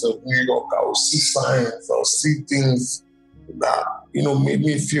streets of New York, I would see signs, I would see things that, made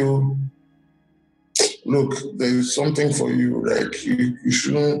me feel, look, there is something for you. You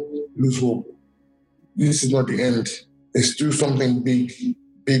shouldn't lose hope. This is not the end. There's still something big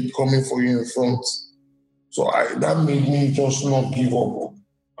coming for you in front. So that made me just not give up.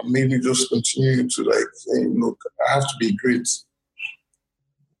 It made me just continue to say, look, I have to be great.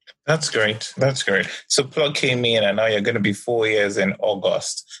 That's great. So Plug came in and now you're going to be 4 years in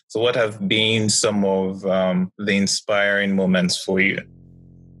August. So what have been some of the inspiring moments for you?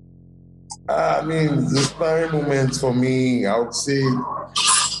 The inspiring moments for me, I would say,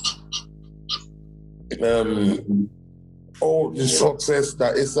 all the success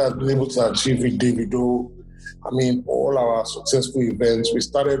that Issa has been able to achieve with Davido. All our successful events. We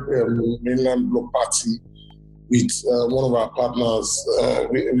started Mainland Block Party with one of our partners,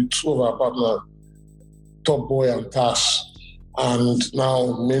 with two of our partners, Top Boy and Tash. And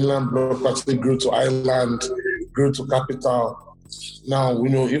now Mainland Block Party grew to Island, grew to Capital. Now,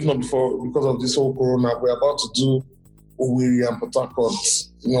 if not before, because of this whole corona, we're about to do Owerri and Port Harcourt,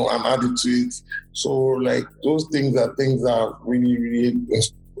 and add it to it. So, those things are things that really, really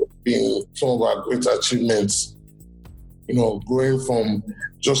been some of our great achievements. Going from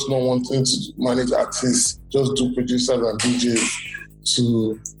just not wanting to manage artists, just do producers and DJs,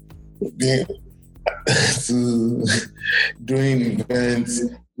 to being to doing events,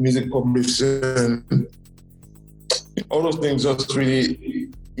 music publishing. All those things just really,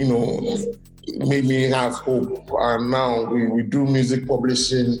 made me have hope. And now we do music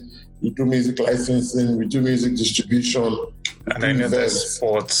publishing, we do music licensing, we do music distribution. And I know there's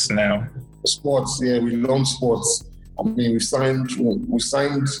sports now. Sports, yeah, we launch sports. We signed Henry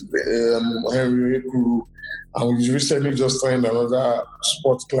Ekuru, and we recently just signed another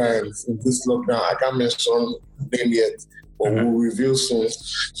sports client in this lockdown. I can't mention name yet, but we'll reveal soon.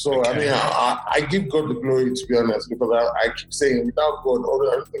 So, okay. I give God the glory, to be honest, because I keep saying, without God,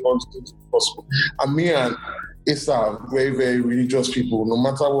 everything else is possible. And me and Issa are very, very religious people, no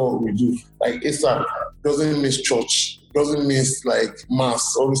matter what we do. Issa doesn't miss church, doesn't miss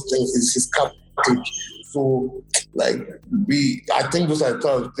mass, all these things. He's Catholic. So, I think those are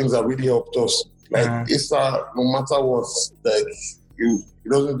the things that really helped us. Issa, no matter what, he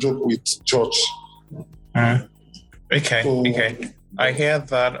doesn't joke with church. Okay, okay. I hear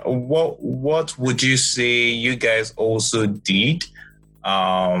that. What would you say you guys also did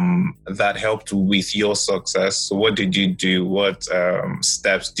that helped with your success? So what did you do? What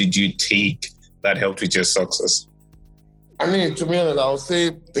steps did you take that helped with your success? To be honest, I would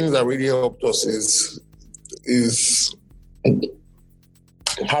say things that really helped us is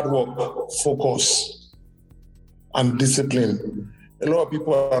hard work, focus, and discipline. A lot of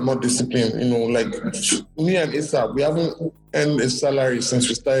people are not disciplined. Like me and Issa, we haven't earned a salary since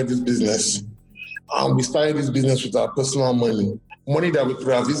we started this business. And we started this business with our personal money. Money that we could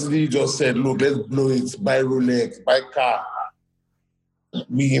have easily just said, look, let's blow it, buy Rolex, buy car.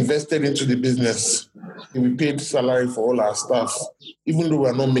 We invested into the business. We paid salary for all our staff, even though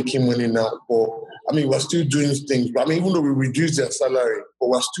we're not making money now. But we're still doing things. But even though we reduced their salary, but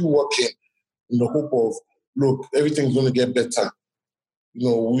we're still working in the hope of, look, everything's going to get better.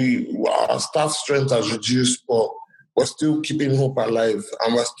 Our staff strength has reduced, but we're still keeping hope alive,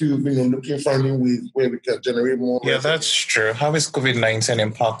 and we're still, finding ways where we can generate more. Yeah, that's true. How is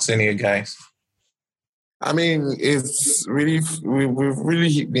COVID-19 impacting you guys? It's really, we've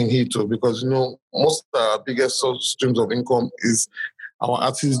really been hit too, because, most of our biggest streams of income is our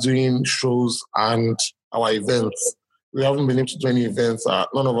artists doing shows and our events. We haven't been able to do any events.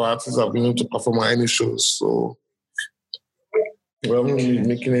 None of our artists have been able to perform at any shows. So we haven't really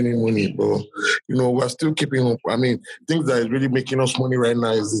making any money, but, we're still keeping up. Things that is really making us money right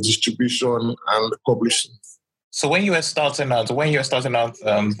now is the distribution and the publishing. So when you were starting out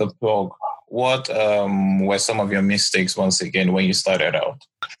the blog, what were some of your mistakes once again when you started out?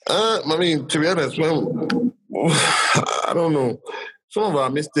 To be honest, I don't know. Some of our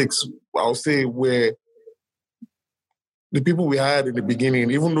mistakes, I'll say, were the people we hired in the beginning,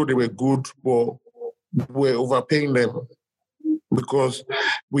 even though they were good, but we're overpaying them. Because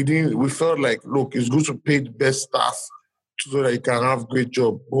we felt like, look, it's good to pay the best staff so that you can have a great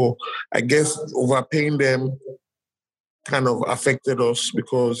job. But I guess overpaying them kind of affected us,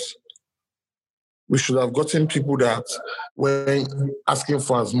 because we should have gotten people that weren't asking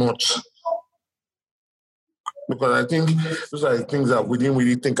for as much. Because I think those are the things that we didn't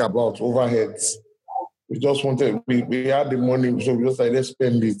really think about, overheads. We just wanted, we had the money, so we just like, let's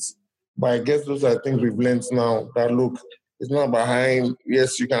spend it. But I guess those are things we've learned now, that look, it's not about hiring.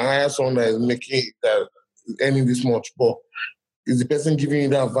 Yes, you can hire someone that is earning this much, but is the person giving you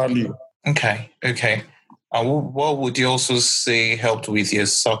that value? Okay. What would you also say helped with your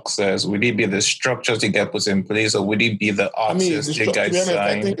success? Would it be the structures you get put in place, or would it be the artists you guys signed?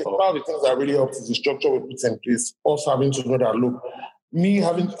 I think one of the things that really helps is the structure we put in place. Us having to know that, look,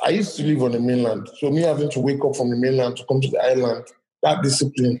 I used to live on the mainland, so me having to wake up from the mainland to come to the island, that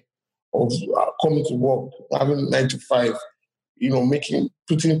discipline of coming to work, having 9 to 5,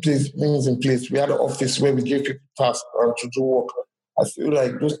 putting things in place. We had an office where we gave people tasks to do work. I feel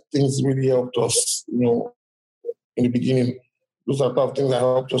like those things really helped us, in the beginning. Those are part of things that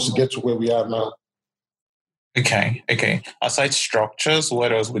helped us to get to where we are now. Okay. Aside structures,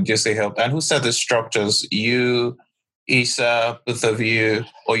 what else would you say helped? And who set the structures? You, Issa, both of you,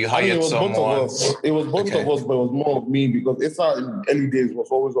 or you hired someone? It was both of us, but it was more of me, because Issa in the early days was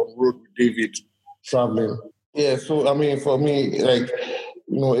always on the road with David, traveling. Yeah, so for me, Issa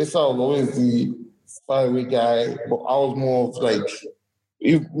was always the faraway guy, but I was more of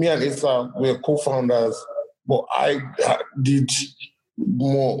me and Issa were co-founders, but I did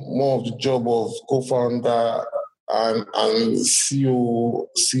more of the job of co-founder and CEO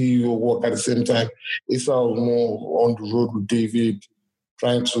work at the same time. Issa was more on the road with David,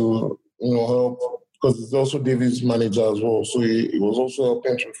 trying to help, because he's also David's manager as well. So he was also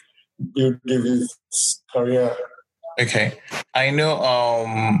helping to build David's career. Okay, I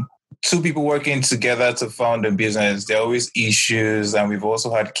know. Two people working together to found a business, there are always issues, and we've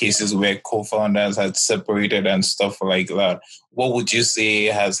also had cases where co-founders had separated and stuff like that. What would you say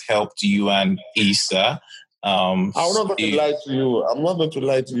has helped you and Issa? I'm not going to lie to you. I'm not going to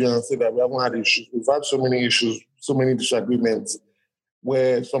lie to you and say that we haven't had issues. We've had so many issues, so many disagreements,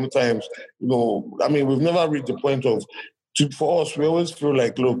 where sometimes, we've never reached the point of, for us, we always feel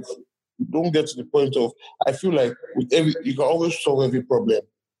like, look, don't get to the point of, I feel like you can always solve every problem.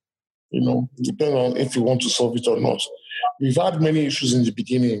 Depending on if you want to solve it or not. We've had many issues in the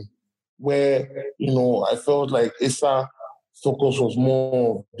beginning where, I felt like Issa focus was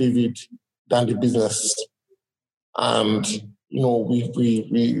more of David than the business. And,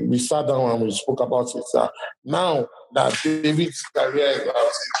 we sat down and we spoke about it. Now that David's career is at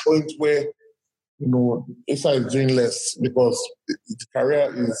a point where, Issa is doing less, because the career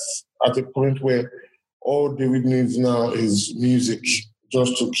is at a point where all David needs now is music,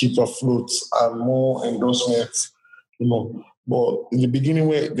 just to keep afloat and more endorsements, But in the beginning,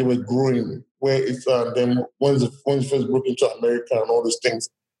 where they were growing, where it's then when he first broke into America and all those things,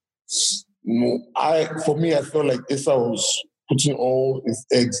 I felt like Issa was putting all his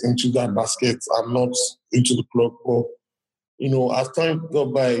eggs into that basket and not into the plug. But as time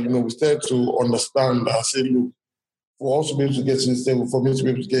got by, we started to understand and say, look, for us to be able to get to this level, for me to be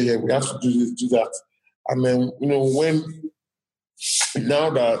able to get here, we have to do this, do that. And then, now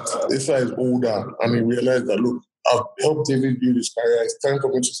that Issa is older and he realized that, look, I've helped David build his career, it's time for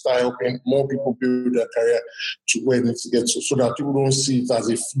me to start helping more people build their career to where it needs to get to, so that people don't see it as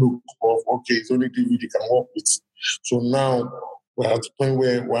a fluke of, okay, it's only David he can work with. So now we're at the point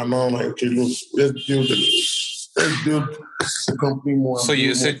where we're now like, okay, look, let's build the company more. So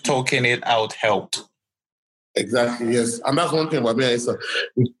you said talking it out helped. Exactly, yes. And that's one thing about me and Issa.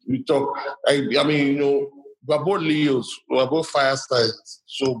 We talk, we're both Leos, we're both fire signs.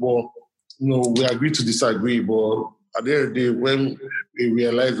 So, but, we agree to disagree. But at the end of the day, when we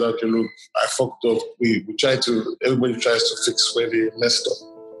realize that, okay, look, I fucked up, everybody tries to fix where they messed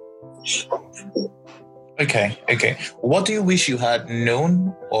up. Okay. What do you wish you had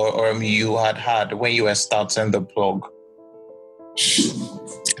known or you had when you were starting the blog?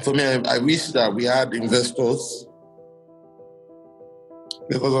 For me, I wish that we had investors,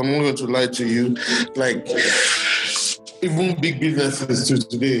 because I'm not going to lie to you, like even big businesses to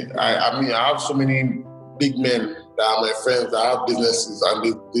today. I have so many big men that are my friends that have businesses,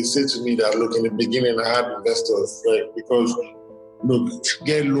 and they say to me that, look, in the beginning I had investors, like, because look,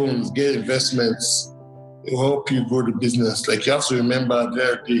 get loans, get investments, it will help you grow the business. Like, you have to remember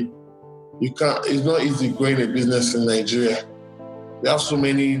that it's not easy growing a business in Nigeria. We have so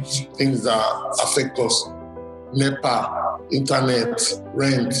many things that affect us. NEPA, internet,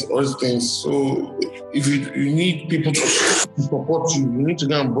 rent, all these things. So if you need people to support you, you need to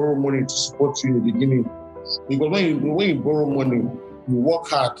go and borrow money to support you in the beginning. Because when you borrow money, you work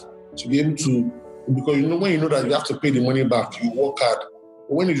hard to be able to, because when you know that you have to pay the money back, you work hard.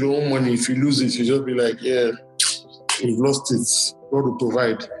 But when it's your own money, if you lose it, you just be like, yeah, you've lost it. God will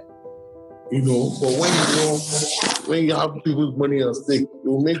provide. But when you have people's money at stake, it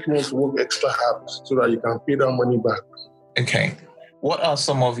will make you want to work extra hard so that you can pay that money back. Okay. What are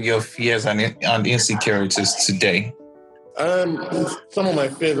some of your fears and insecurities today? Some of my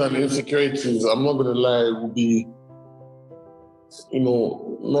fears and insecurities, I'm not going to lie, would be,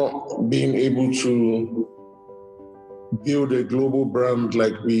 not being able to build a global brand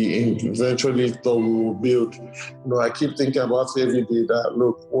like we eventually thought we would build. I keep thinking about it every day that,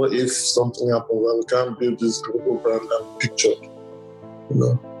 look, what if something happens and we can't build this global brand that we pictured?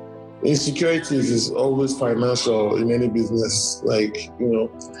 Insecurities is always financial in any business. Like,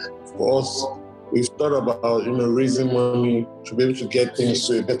 for us, we've thought about, raising money to be able to get things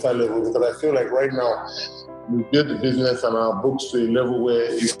to a better level, because I feel like right now we built the business and our books to a level where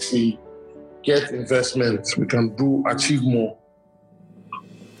if we get investments, we can achieve more.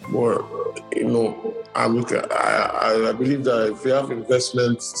 But, I believe that if we have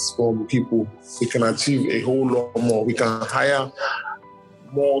investments from people, we can achieve a whole lot more. We can hire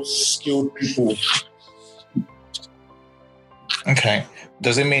more skilled people. Okay.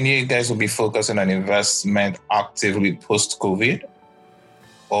 Does it mean you guys will be focusing on investment actively post-COVID?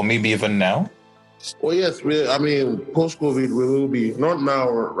 Or maybe even now? Oh, yes. Post-COVID, we will be. Not now,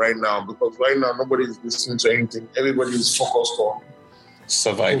 right now, because right now, nobody's listening to anything. Everybody is focused on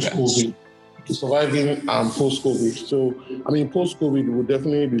surviving and post-COVID. So, post-COVID, we'll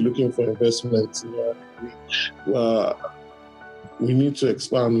definitely be looking for investments. We need to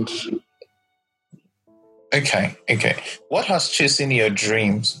expand. Okay. What has chasing your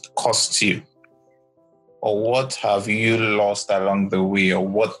dreams cost you? Or what have you lost along the way? Or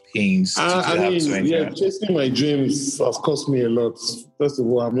what pains did you have to endure? Yeah, chasing my dreams has cost me a lot. First of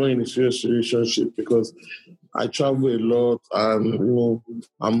all, I'm not in a serious relationship because I travel a lot and,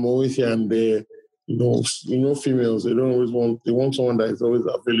 I'm always here and there. Females, they want someone that is always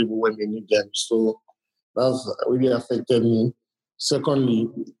available when they need them. So that's really affected me. Secondly,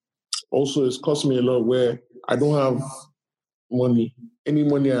 also it's cost me a lot where I don't have money. Any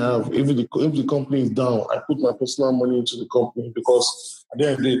money I have, if the company is down, I put my personal money into the company, because at the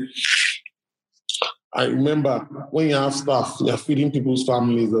end of the day, I remember when you have staff, you're feeding people's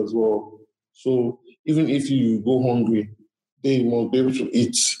families as well. So even if you go hungry, they must be able to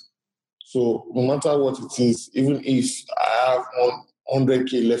eat. So no matter what it is, even if I have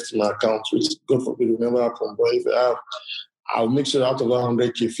 100K left in my account, which God forbid will never happen, but if I have, I'll make sure out of that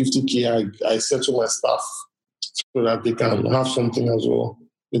 100K, 50K, I settle my staff so that they can have something as well.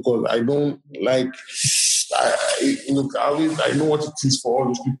 Because I don't like, I know what it is for all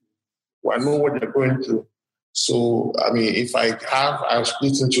these people. I know what they're going through. So, if I have, I'll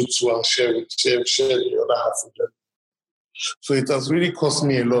split into two and share the other half with them. So it has really cost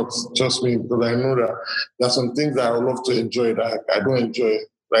me a lot, trust me, because I know that there are some things that I would love to enjoy that I don't enjoy,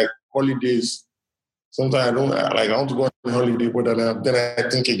 like holidays. Sometimes I want to go on a holiday, but then I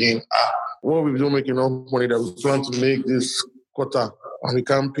think again, Well, we don't make enough money that we plan to make this quarter and we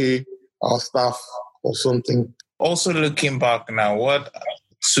can't pay our staff or something. Also, looking back now, what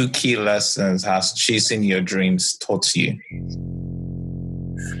 2 key lessons has chasing your dreams taught you?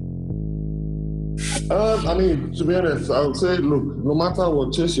 To be honest, I would say, look, no matter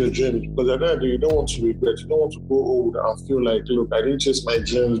what, chase your dreams, because at the end of the day, you don't want to regret. You don't want to go old and feel like, look, I didn't chase my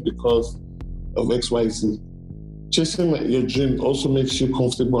dreams because of XYZ. Chasing your dreams also makes you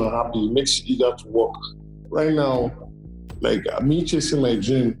comfortable and happy. It makes you eager to work. Right now, like me chasing my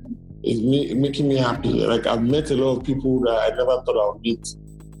dream is making me happy. Like I've met a lot of people that I never thought I would meet.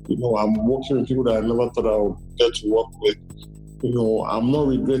 I'm working with people that I never thought I would get to work with. I'm not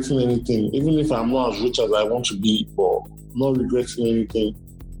regretting anything, even if I'm not as rich as I want to be, but I'm not regretting anything.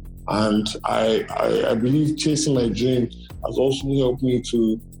 And I believe chasing my dream has also helped me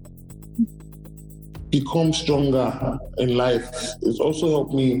to become stronger in life. It's also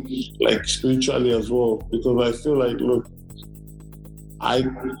helped me like spiritually as well, because I feel like, look,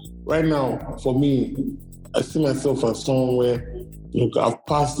 right now, for me, I see myself as someone where, look, I've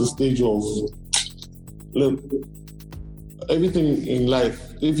passed the stage of, look, everything in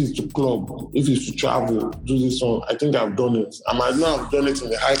life, if it's to club, if it's to travel, do this one, I think I've done it. I might not have done it in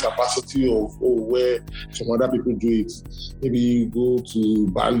the high capacity of where some other people do it. Maybe you go to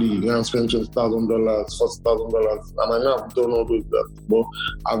Bali and spend $20,000, $40,000. I might not have done all those that, but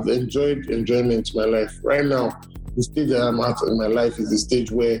I've enjoyed enjoyment in my life. Right now, the stage I am at in my life is the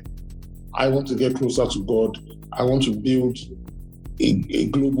stage where I want to get closer to God. I want to build a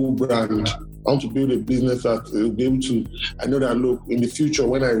global brand. I want to build a business that will be able to, I know that, look, in the future,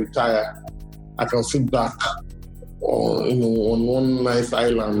 when I retire, I can sit back on one nice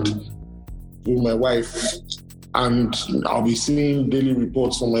island with my wife, and I'll be seeing daily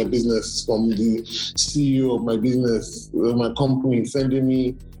reports from my business, from the CEO of my business, my company, sending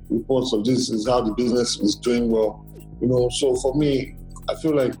me reports of this is how the business is doing well. So for me, I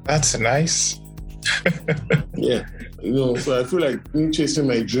feel like... That's nice. Yeah. So I feel like me chasing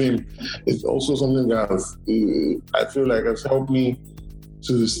my dream is also something that I feel like has helped me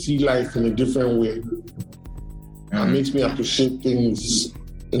to see life in a different way. And makes me appreciate things,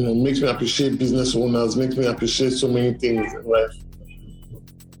 makes me appreciate business owners, makes me appreciate so many things in life.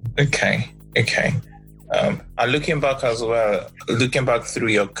 Okay. And looking back as well, looking back through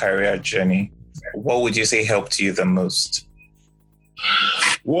your career journey, what would you say helped you the most?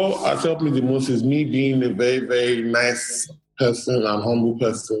 What has helped me the most is me being a very, very nice person and humble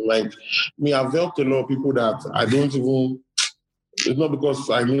person. Like me, I've helped a lot of people that I don't even, it's not because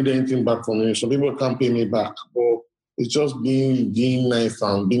I need anything back from me. Some people can't pay me back, but it's just being nice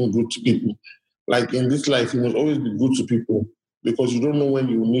and being good to people. Like in this life, you must always be good to people because you don't know when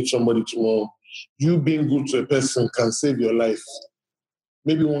you will meet somebody tomorrow. You being good to a person can save your life.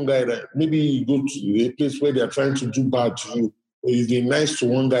 Maybe maybe you go to a place where they're trying to do bad to you. Or you've been nice to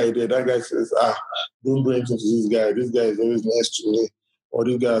one guy there, that guy says, don't do anything to this guy. This guy is always nice to me. Or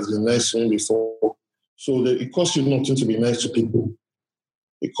this guy has been nice to me before. So it costs you nothing to be nice to people.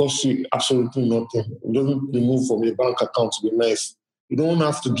 It costs you absolutely nothing. It doesn't remove from your bank account to be nice. You don't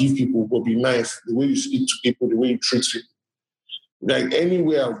have to give people, but be nice. The way you speak to people, the way you treat people. Like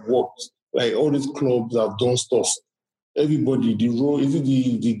anywhere I've worked, like all these clubs I've done stuff. Everybody, the road, is it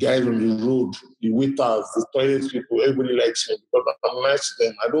the guys on the road, the waiters, the toilet people, everybody likes me because I'm nice to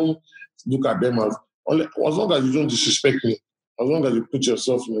them. I don't look at them as long as you don't disrespect me, as long as you put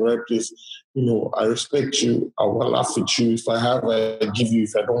yourself in the right place, I respect you, I will laugh with you. If I have, I give you.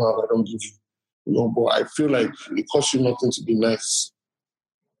 If I don't have, I don't give you. But I feel like it costs you nothing to be nice.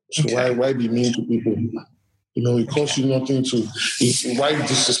 So why be mean to people? It costs you nothing to... Why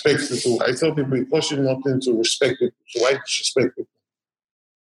disrespect people? I tell people it costs you nothing to respect people. So why disrespect people?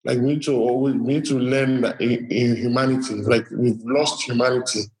 Like we need to learn that in humanity. Like we've lost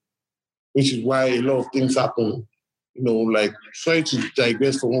humanity, which is why a lot of things happen. Like sorry to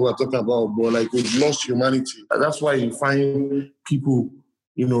digress from what we're talking about, but like we've lost humanity. And that's why you find people,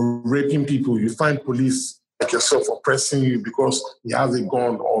 raping people. You find police like yourself oppressing you because he has a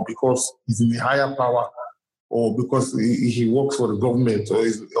gun or because he's in a higher power, or because he works for the government or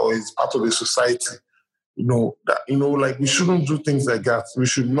is part of the society, like we shouldn't do things like that. We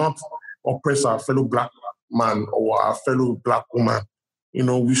should not oppress our fellow black man or our fellow black woman.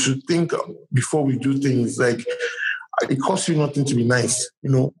 We should think before we do things. Like it costs you nothing to be nice,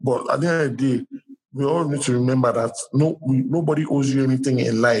 but at the end of the day, we all need to remember that nobody owes you anything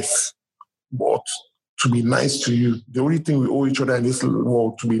in life but to be nice to you. The only thing we owe each other in this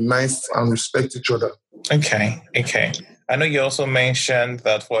world to be nice and respect each other. Okay. I know you also mentioned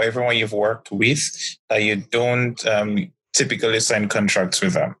that for everyone you've worked with, that you don't typically sign contracts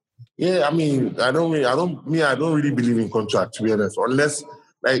with them. Yeah, I mean, I don't really believe in contract, to be honest. Unless,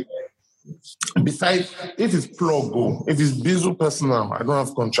 like, besides, if it's plug, go. If it's Bizu personal, I don't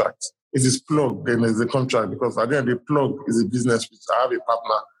have contract. If it's plug, then there's a contract because again, the plug is a business which I have a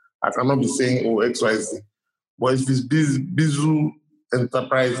partner. I cannot be saying, oh, XYZ. But if it's Bizu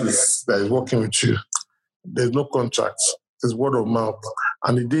Enterprises that is working with you, there's no contract. It's word of mouth.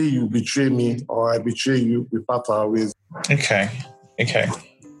 And the day you betray me or I betray you, we part our ways. Okay.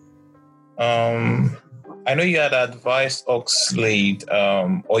 I know you had advised Oxlade,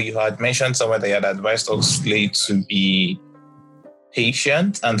 or you had mentioned somewhere that you had advised Oxlade to be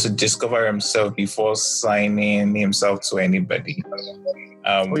patient and to discover himself before signing himself to anybody.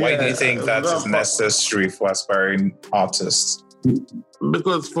 Why do you think that is necessary for aspiring artists?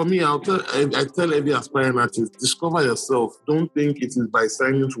 Because for me, I tell every aspiring artist, discover yourself. Don't think it is by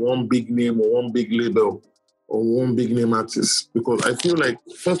signing to one big name or one big label or one big name artist. Because I feel like,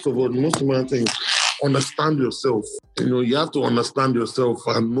 first of all, the most important thing, understand yourself. You have to understand yourself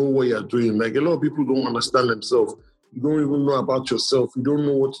and know what you're doing. Like, a lot of people don't understand themselves. You don't even know about yourself. You don't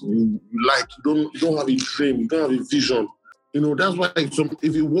know what you like. You don't have a dream. You don't have a vision. That's why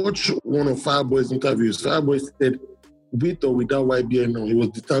if you watch one of Fireboy's interviews, Fireboy said, with or without YBN, he was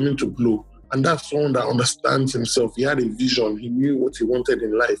determined to blow. And that's someone that understands himself. He had a vision. He knew what he wanted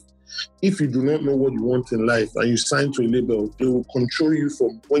in life. If you do not know what you want in life and you sign to a label, they will control you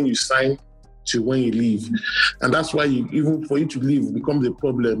from when you sign to when you leave. And that's why even for you to leave becomes a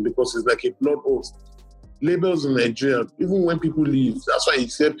problem because it's like a blood oath. Labels in Nigeria, even when people leave, that's why you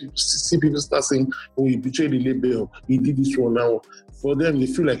see people start saying, oh, he betrayed the label, he did this one now. For them, they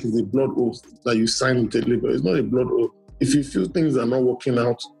feel like it's a blood oath that you sign with a label. It's not a blood oath. If you feel things are not working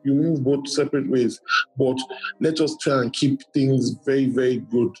out, you move both separate ways. But let us try and keep things very, very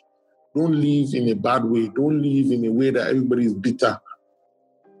good. Don't leave in a bad way. Don't leave in a way that everybody is bitter.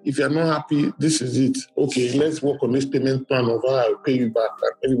 If you're not happy, this is it. Okay, let's work on this payment plan of how I'll pay you back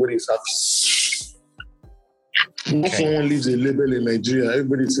and everybody is happy. Not someone leaves a label in Nigeria,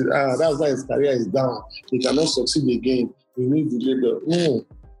 everybody says, that's why his career is down. He cannot succeed again. He needs the label. No,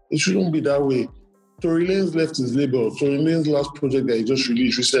 it shouldn't be that way. Tory Lanez left his label. Tory Lanez's last project that he just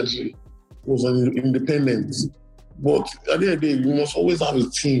released recently was an independent. But at the end of the day, you must always have a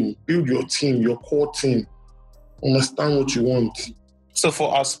team. Build your team, your core team. Understand what you want. So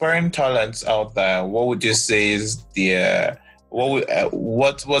for aspiring talents out there, what would you say is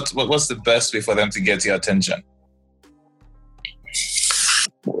what's the best way for them to get your attention?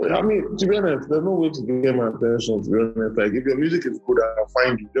 I mean, to be honest, there's no way to get my attention, to be honest. Like, if your music is good, I'll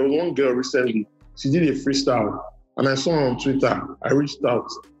find you. There was one girl recently, she did a freestyle, and I saw her on Twitter. I reached out.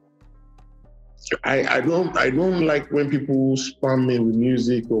 I don't like when people spam me with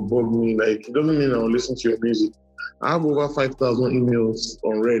music or bug me. Like, it doesn't mean I'll listen to your music. I have over 5,000 emails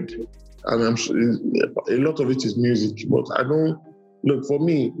on Red, and I'm sure a lot of it is music. But I don't look for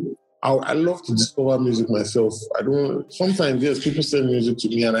me. I love to discover music myself. Sometimes, yes, people send music to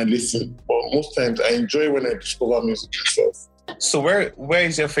me and I listen, but most times I enjoy when I discover music myself. So where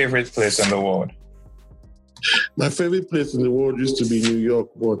is your favorite place in the world? My favorite place in the world used to be New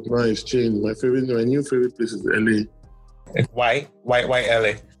York, but now it's changed. My new favorite place is LA. Why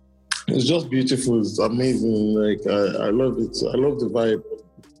LA? It's just beautiful. It's amazing. Like, I love it. I love the vibe.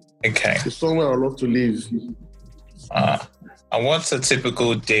 Okay. It's somewhere I love to live. And what's a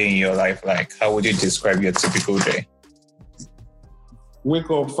typical day in your life like? How would you describe your typical day?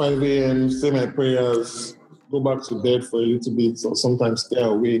 Wake up 5 a.m., say my prayers, go back to bed for a little bit, or sometimes stay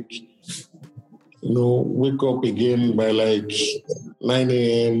awake. Wake up again by like 9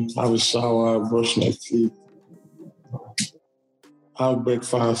 a.m., have a shower, brush my teeth, have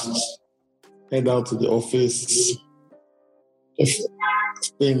breakfast, head out to the office,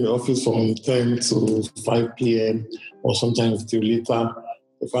 stay in the office from 10 to 5 p.m. or sometimes till later.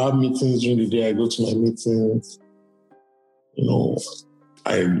 If I have meetings during the day, I go to my meetings. If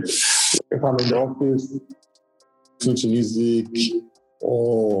I'm in the office, listen to music,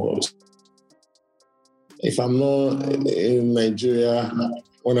 or if I'm not in Nigeria,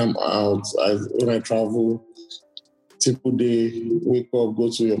 when I'm out, when I travel, typical day, wake up, go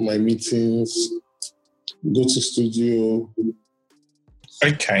to my meetings, go to studio.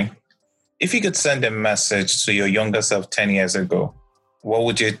 Okay. If you could send a message to your younger self 10 years ago, what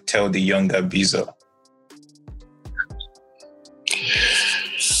would you tell the younger Bizo?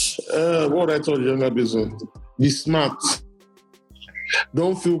 What would I tell the younger Bizo? Be smart.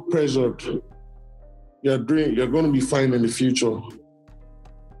 Don't feel pressured. You're going to be fine in the future.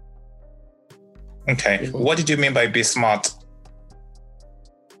 Okay. What did you mean by be smart?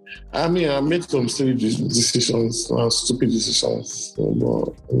 I mean, I made some silly decisions, stupid decisions.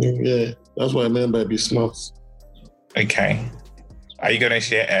 But, yeah, that's what I meant by be smart. Okay. Are you going to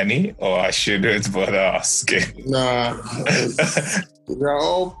share any, or I shouldn't bother asking? Nah, they're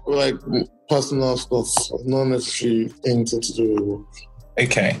all like personal stuff, not necessarily anything to do with work.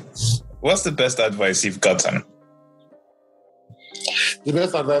 Okay. What's the best advice you've gotten? The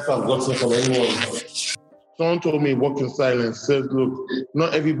best advice I've gotten from anyone. Someone told me, work in silence. Says, look,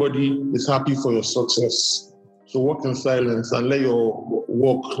 not everybody is happy for your success. So work in silence and let your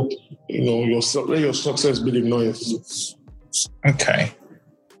work, let your success be the noise. Okay.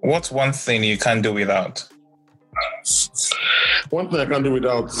 What's one thing you can't do without? One thing I can't do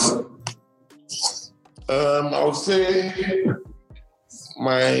without, I would say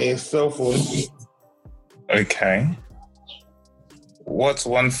my cell phone. Okay. What's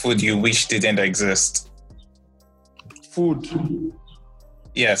one food you wish didn't exist? Food.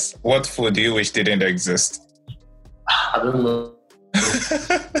 Yes. What food do you wish didn't exist? I don't know.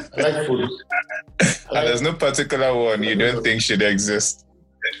 I like food. And there's no particular one you don't think should exist?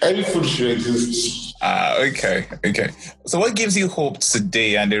 Every food should exist. Okay. So what gives you hope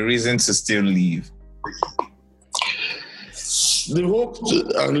today and the reason to still live? The hope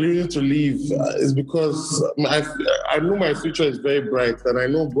and reason to live is because I know my future is very bright, and I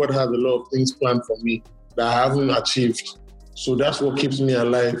know God has a lot of things planned for me that I haven't achieved. So that's what keeps me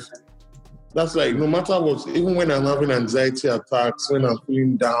alive. That's like, no matter what, even when I'm having anxiety attacks, when I'm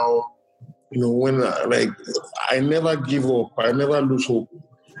feeling down, when I never give up, I never lose hope,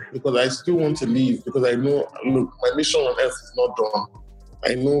 because I still want to live, because I know, look, my mission on earth is not done.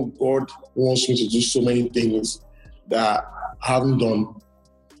 I know God wants me to do so many things that I haven't done.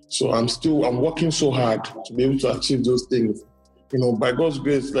 So I'm working so hard to be able to achieve those things. By God's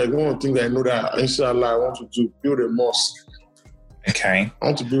grace, like one of the things I know that, inshallah, I want to do, build a mosque. Okay. I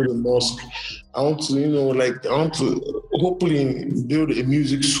want to build a mosque. I want to, hopefully build a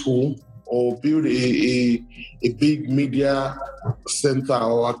music school or build a big media center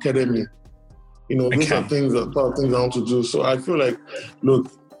or academy. Those are things I want to do. So I feel like,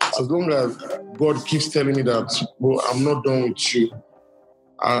 look, as long as God keeps telling me that, bro, I'm not done with you,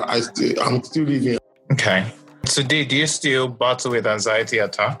 I'm still living. Okay. Today, do you still battle with anxiety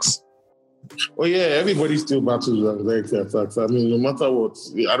attacks? Oh yeah, everybody still battles with anxiety attacks. I mean, no matter what,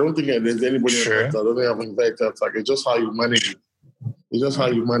 I don't think there's anybody that doesn't have anxiety attack. It's just how you manage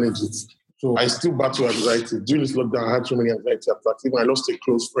it. So I still battle anxiety. During this lockdown, I had so many anxiety attacks. Even I lost a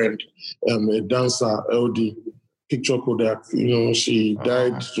close friend, a dancer, LD, Picture Kodak. She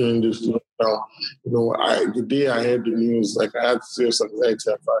died during this lockdown. The day I heard the news, like I had serious anxiety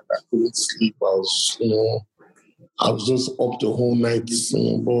attack. I couldn't sleep. I was just up the whole night.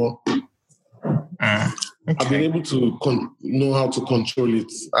 But I've been able to know how to control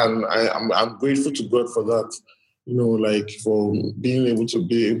it, and I'm grateful to God for that. For being able to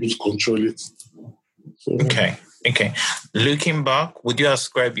control it. So, Okay. Looking back, would you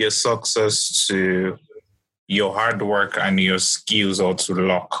ascribe your success to your hard work and your skills, or to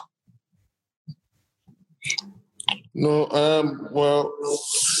luck? No, well,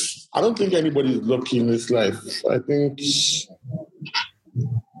 I don't think anybody is lucky in this life. I think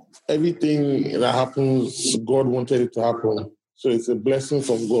everything that happens, God wanted it to happen. So it's a blessing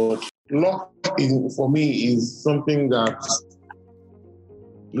from God. Luck, for me, is something that...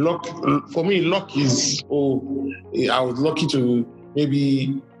 Luck is, I was lucky to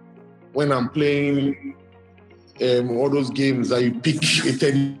maybe when I'm playing all those games that you pick a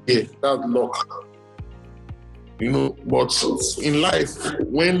teddy bear, that's luck. But in life,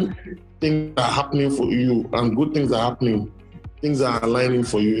 when things are happening for you and good things are happening, things are aligning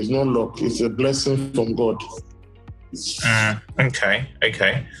for you, it's not luck, it's a blessing from God. Okay.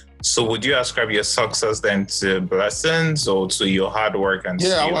 So would you ascribe your success then to blessings or to your hard work and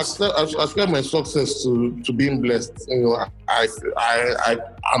skills? Yeah, I ascribe my success to being blessed. I'm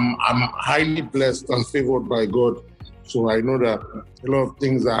highly blessed and favored by God. So I know that a lot of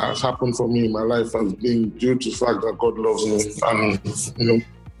things that have happened for me in my life has been due to the fact that God loves me,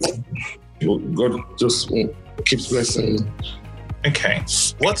 and God just keeps blessing me. Okay.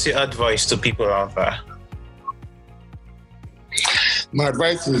 What's your advice to people out there? My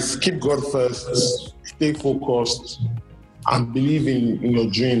advice is keep God first, stay focused, and believe in your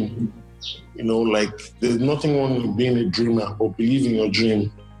dream. There's nothing wrong with being a dreamer, but believe in your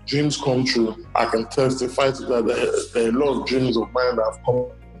dream. Dreams come true. I can testify to that. There are a lot of dreams of mine that have come.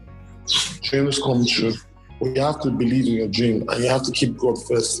 Dreams come true. But you have to believe in your dream, and you have to keep God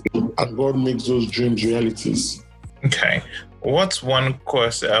first. And God makes those dreams realities. Okay. What's one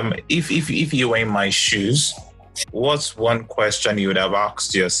question? If you were in my shoes, What's one question you would have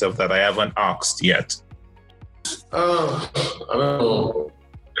asked yourself that I haven't asked yet? I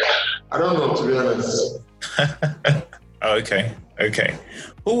don't know, to be honest. Okay.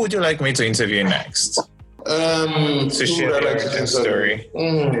 Who would you like me to interview next? To share the origin story.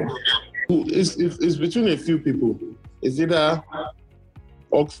 It's between a few people. It's either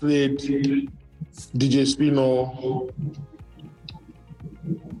Oxlade, DJ Spino.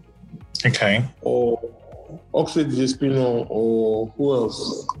 Okay. Or Oxlade, DJ Spino, or who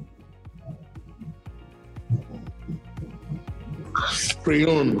else?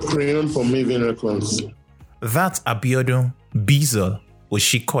 Crayon from Maven Records. That's Abiodun Bizel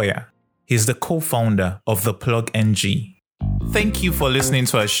Oshikoya. He's the co-founder of The Plug NG. Thank you for listening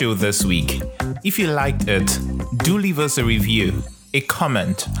to our show this week. If you liked it, do leave us a review, a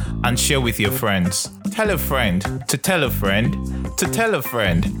comment, and share with your friends. Tell a friend to tell a friend to tell a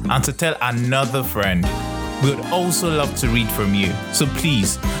friend and to tell another friend. We would also love to read from you, so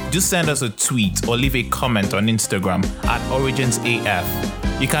please do send us a tweet or leave a comment on Instagram at OriginsAF.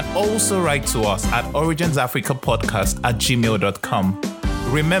 You can also write to us at originsafricapodcast@gmail.com.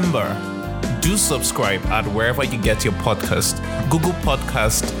 Remember, do subscribe at wherever you get your podcast: Google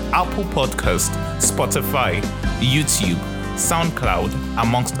Podcast, Apple Podcast, Spotify, YouTube, SoundCloud,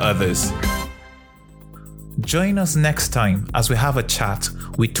 amongst others. Join us next time as we have a chat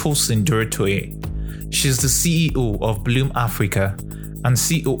with Tosin Duritoye. She's the CEO of Bloom Africa and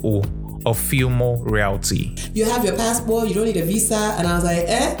COO of Fillmore Realty. You have your passport, you don't need a visa, and I was like,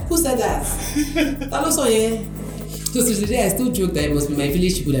 who said that? That was so, yeah. So today I still joke that it must be my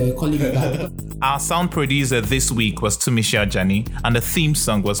village people that were calling me back. Our sound producer this week was Tumishi Ajani, and the theme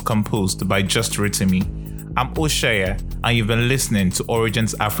song was composed by Just Ritimi. I'm Oshaya, and you've been listening to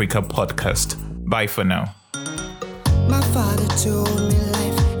Origins Africa podcast. Bye for now. My father told me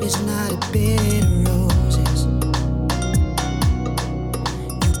life is not a bed of roses.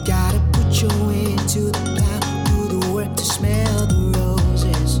 You gotta put your way into the plow, do the work to smell the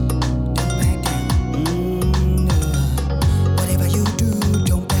roses. Don't back down. Whatever you do,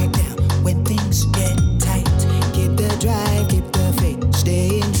 don't back down. When things get tight, keep the drive, keep the faith,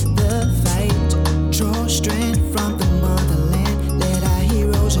 stay in the fight. Draw strength from the motherland, let our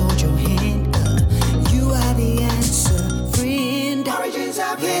heroes hold your hand. You are the answer, friend. Origins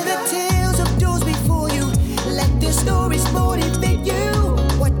are here.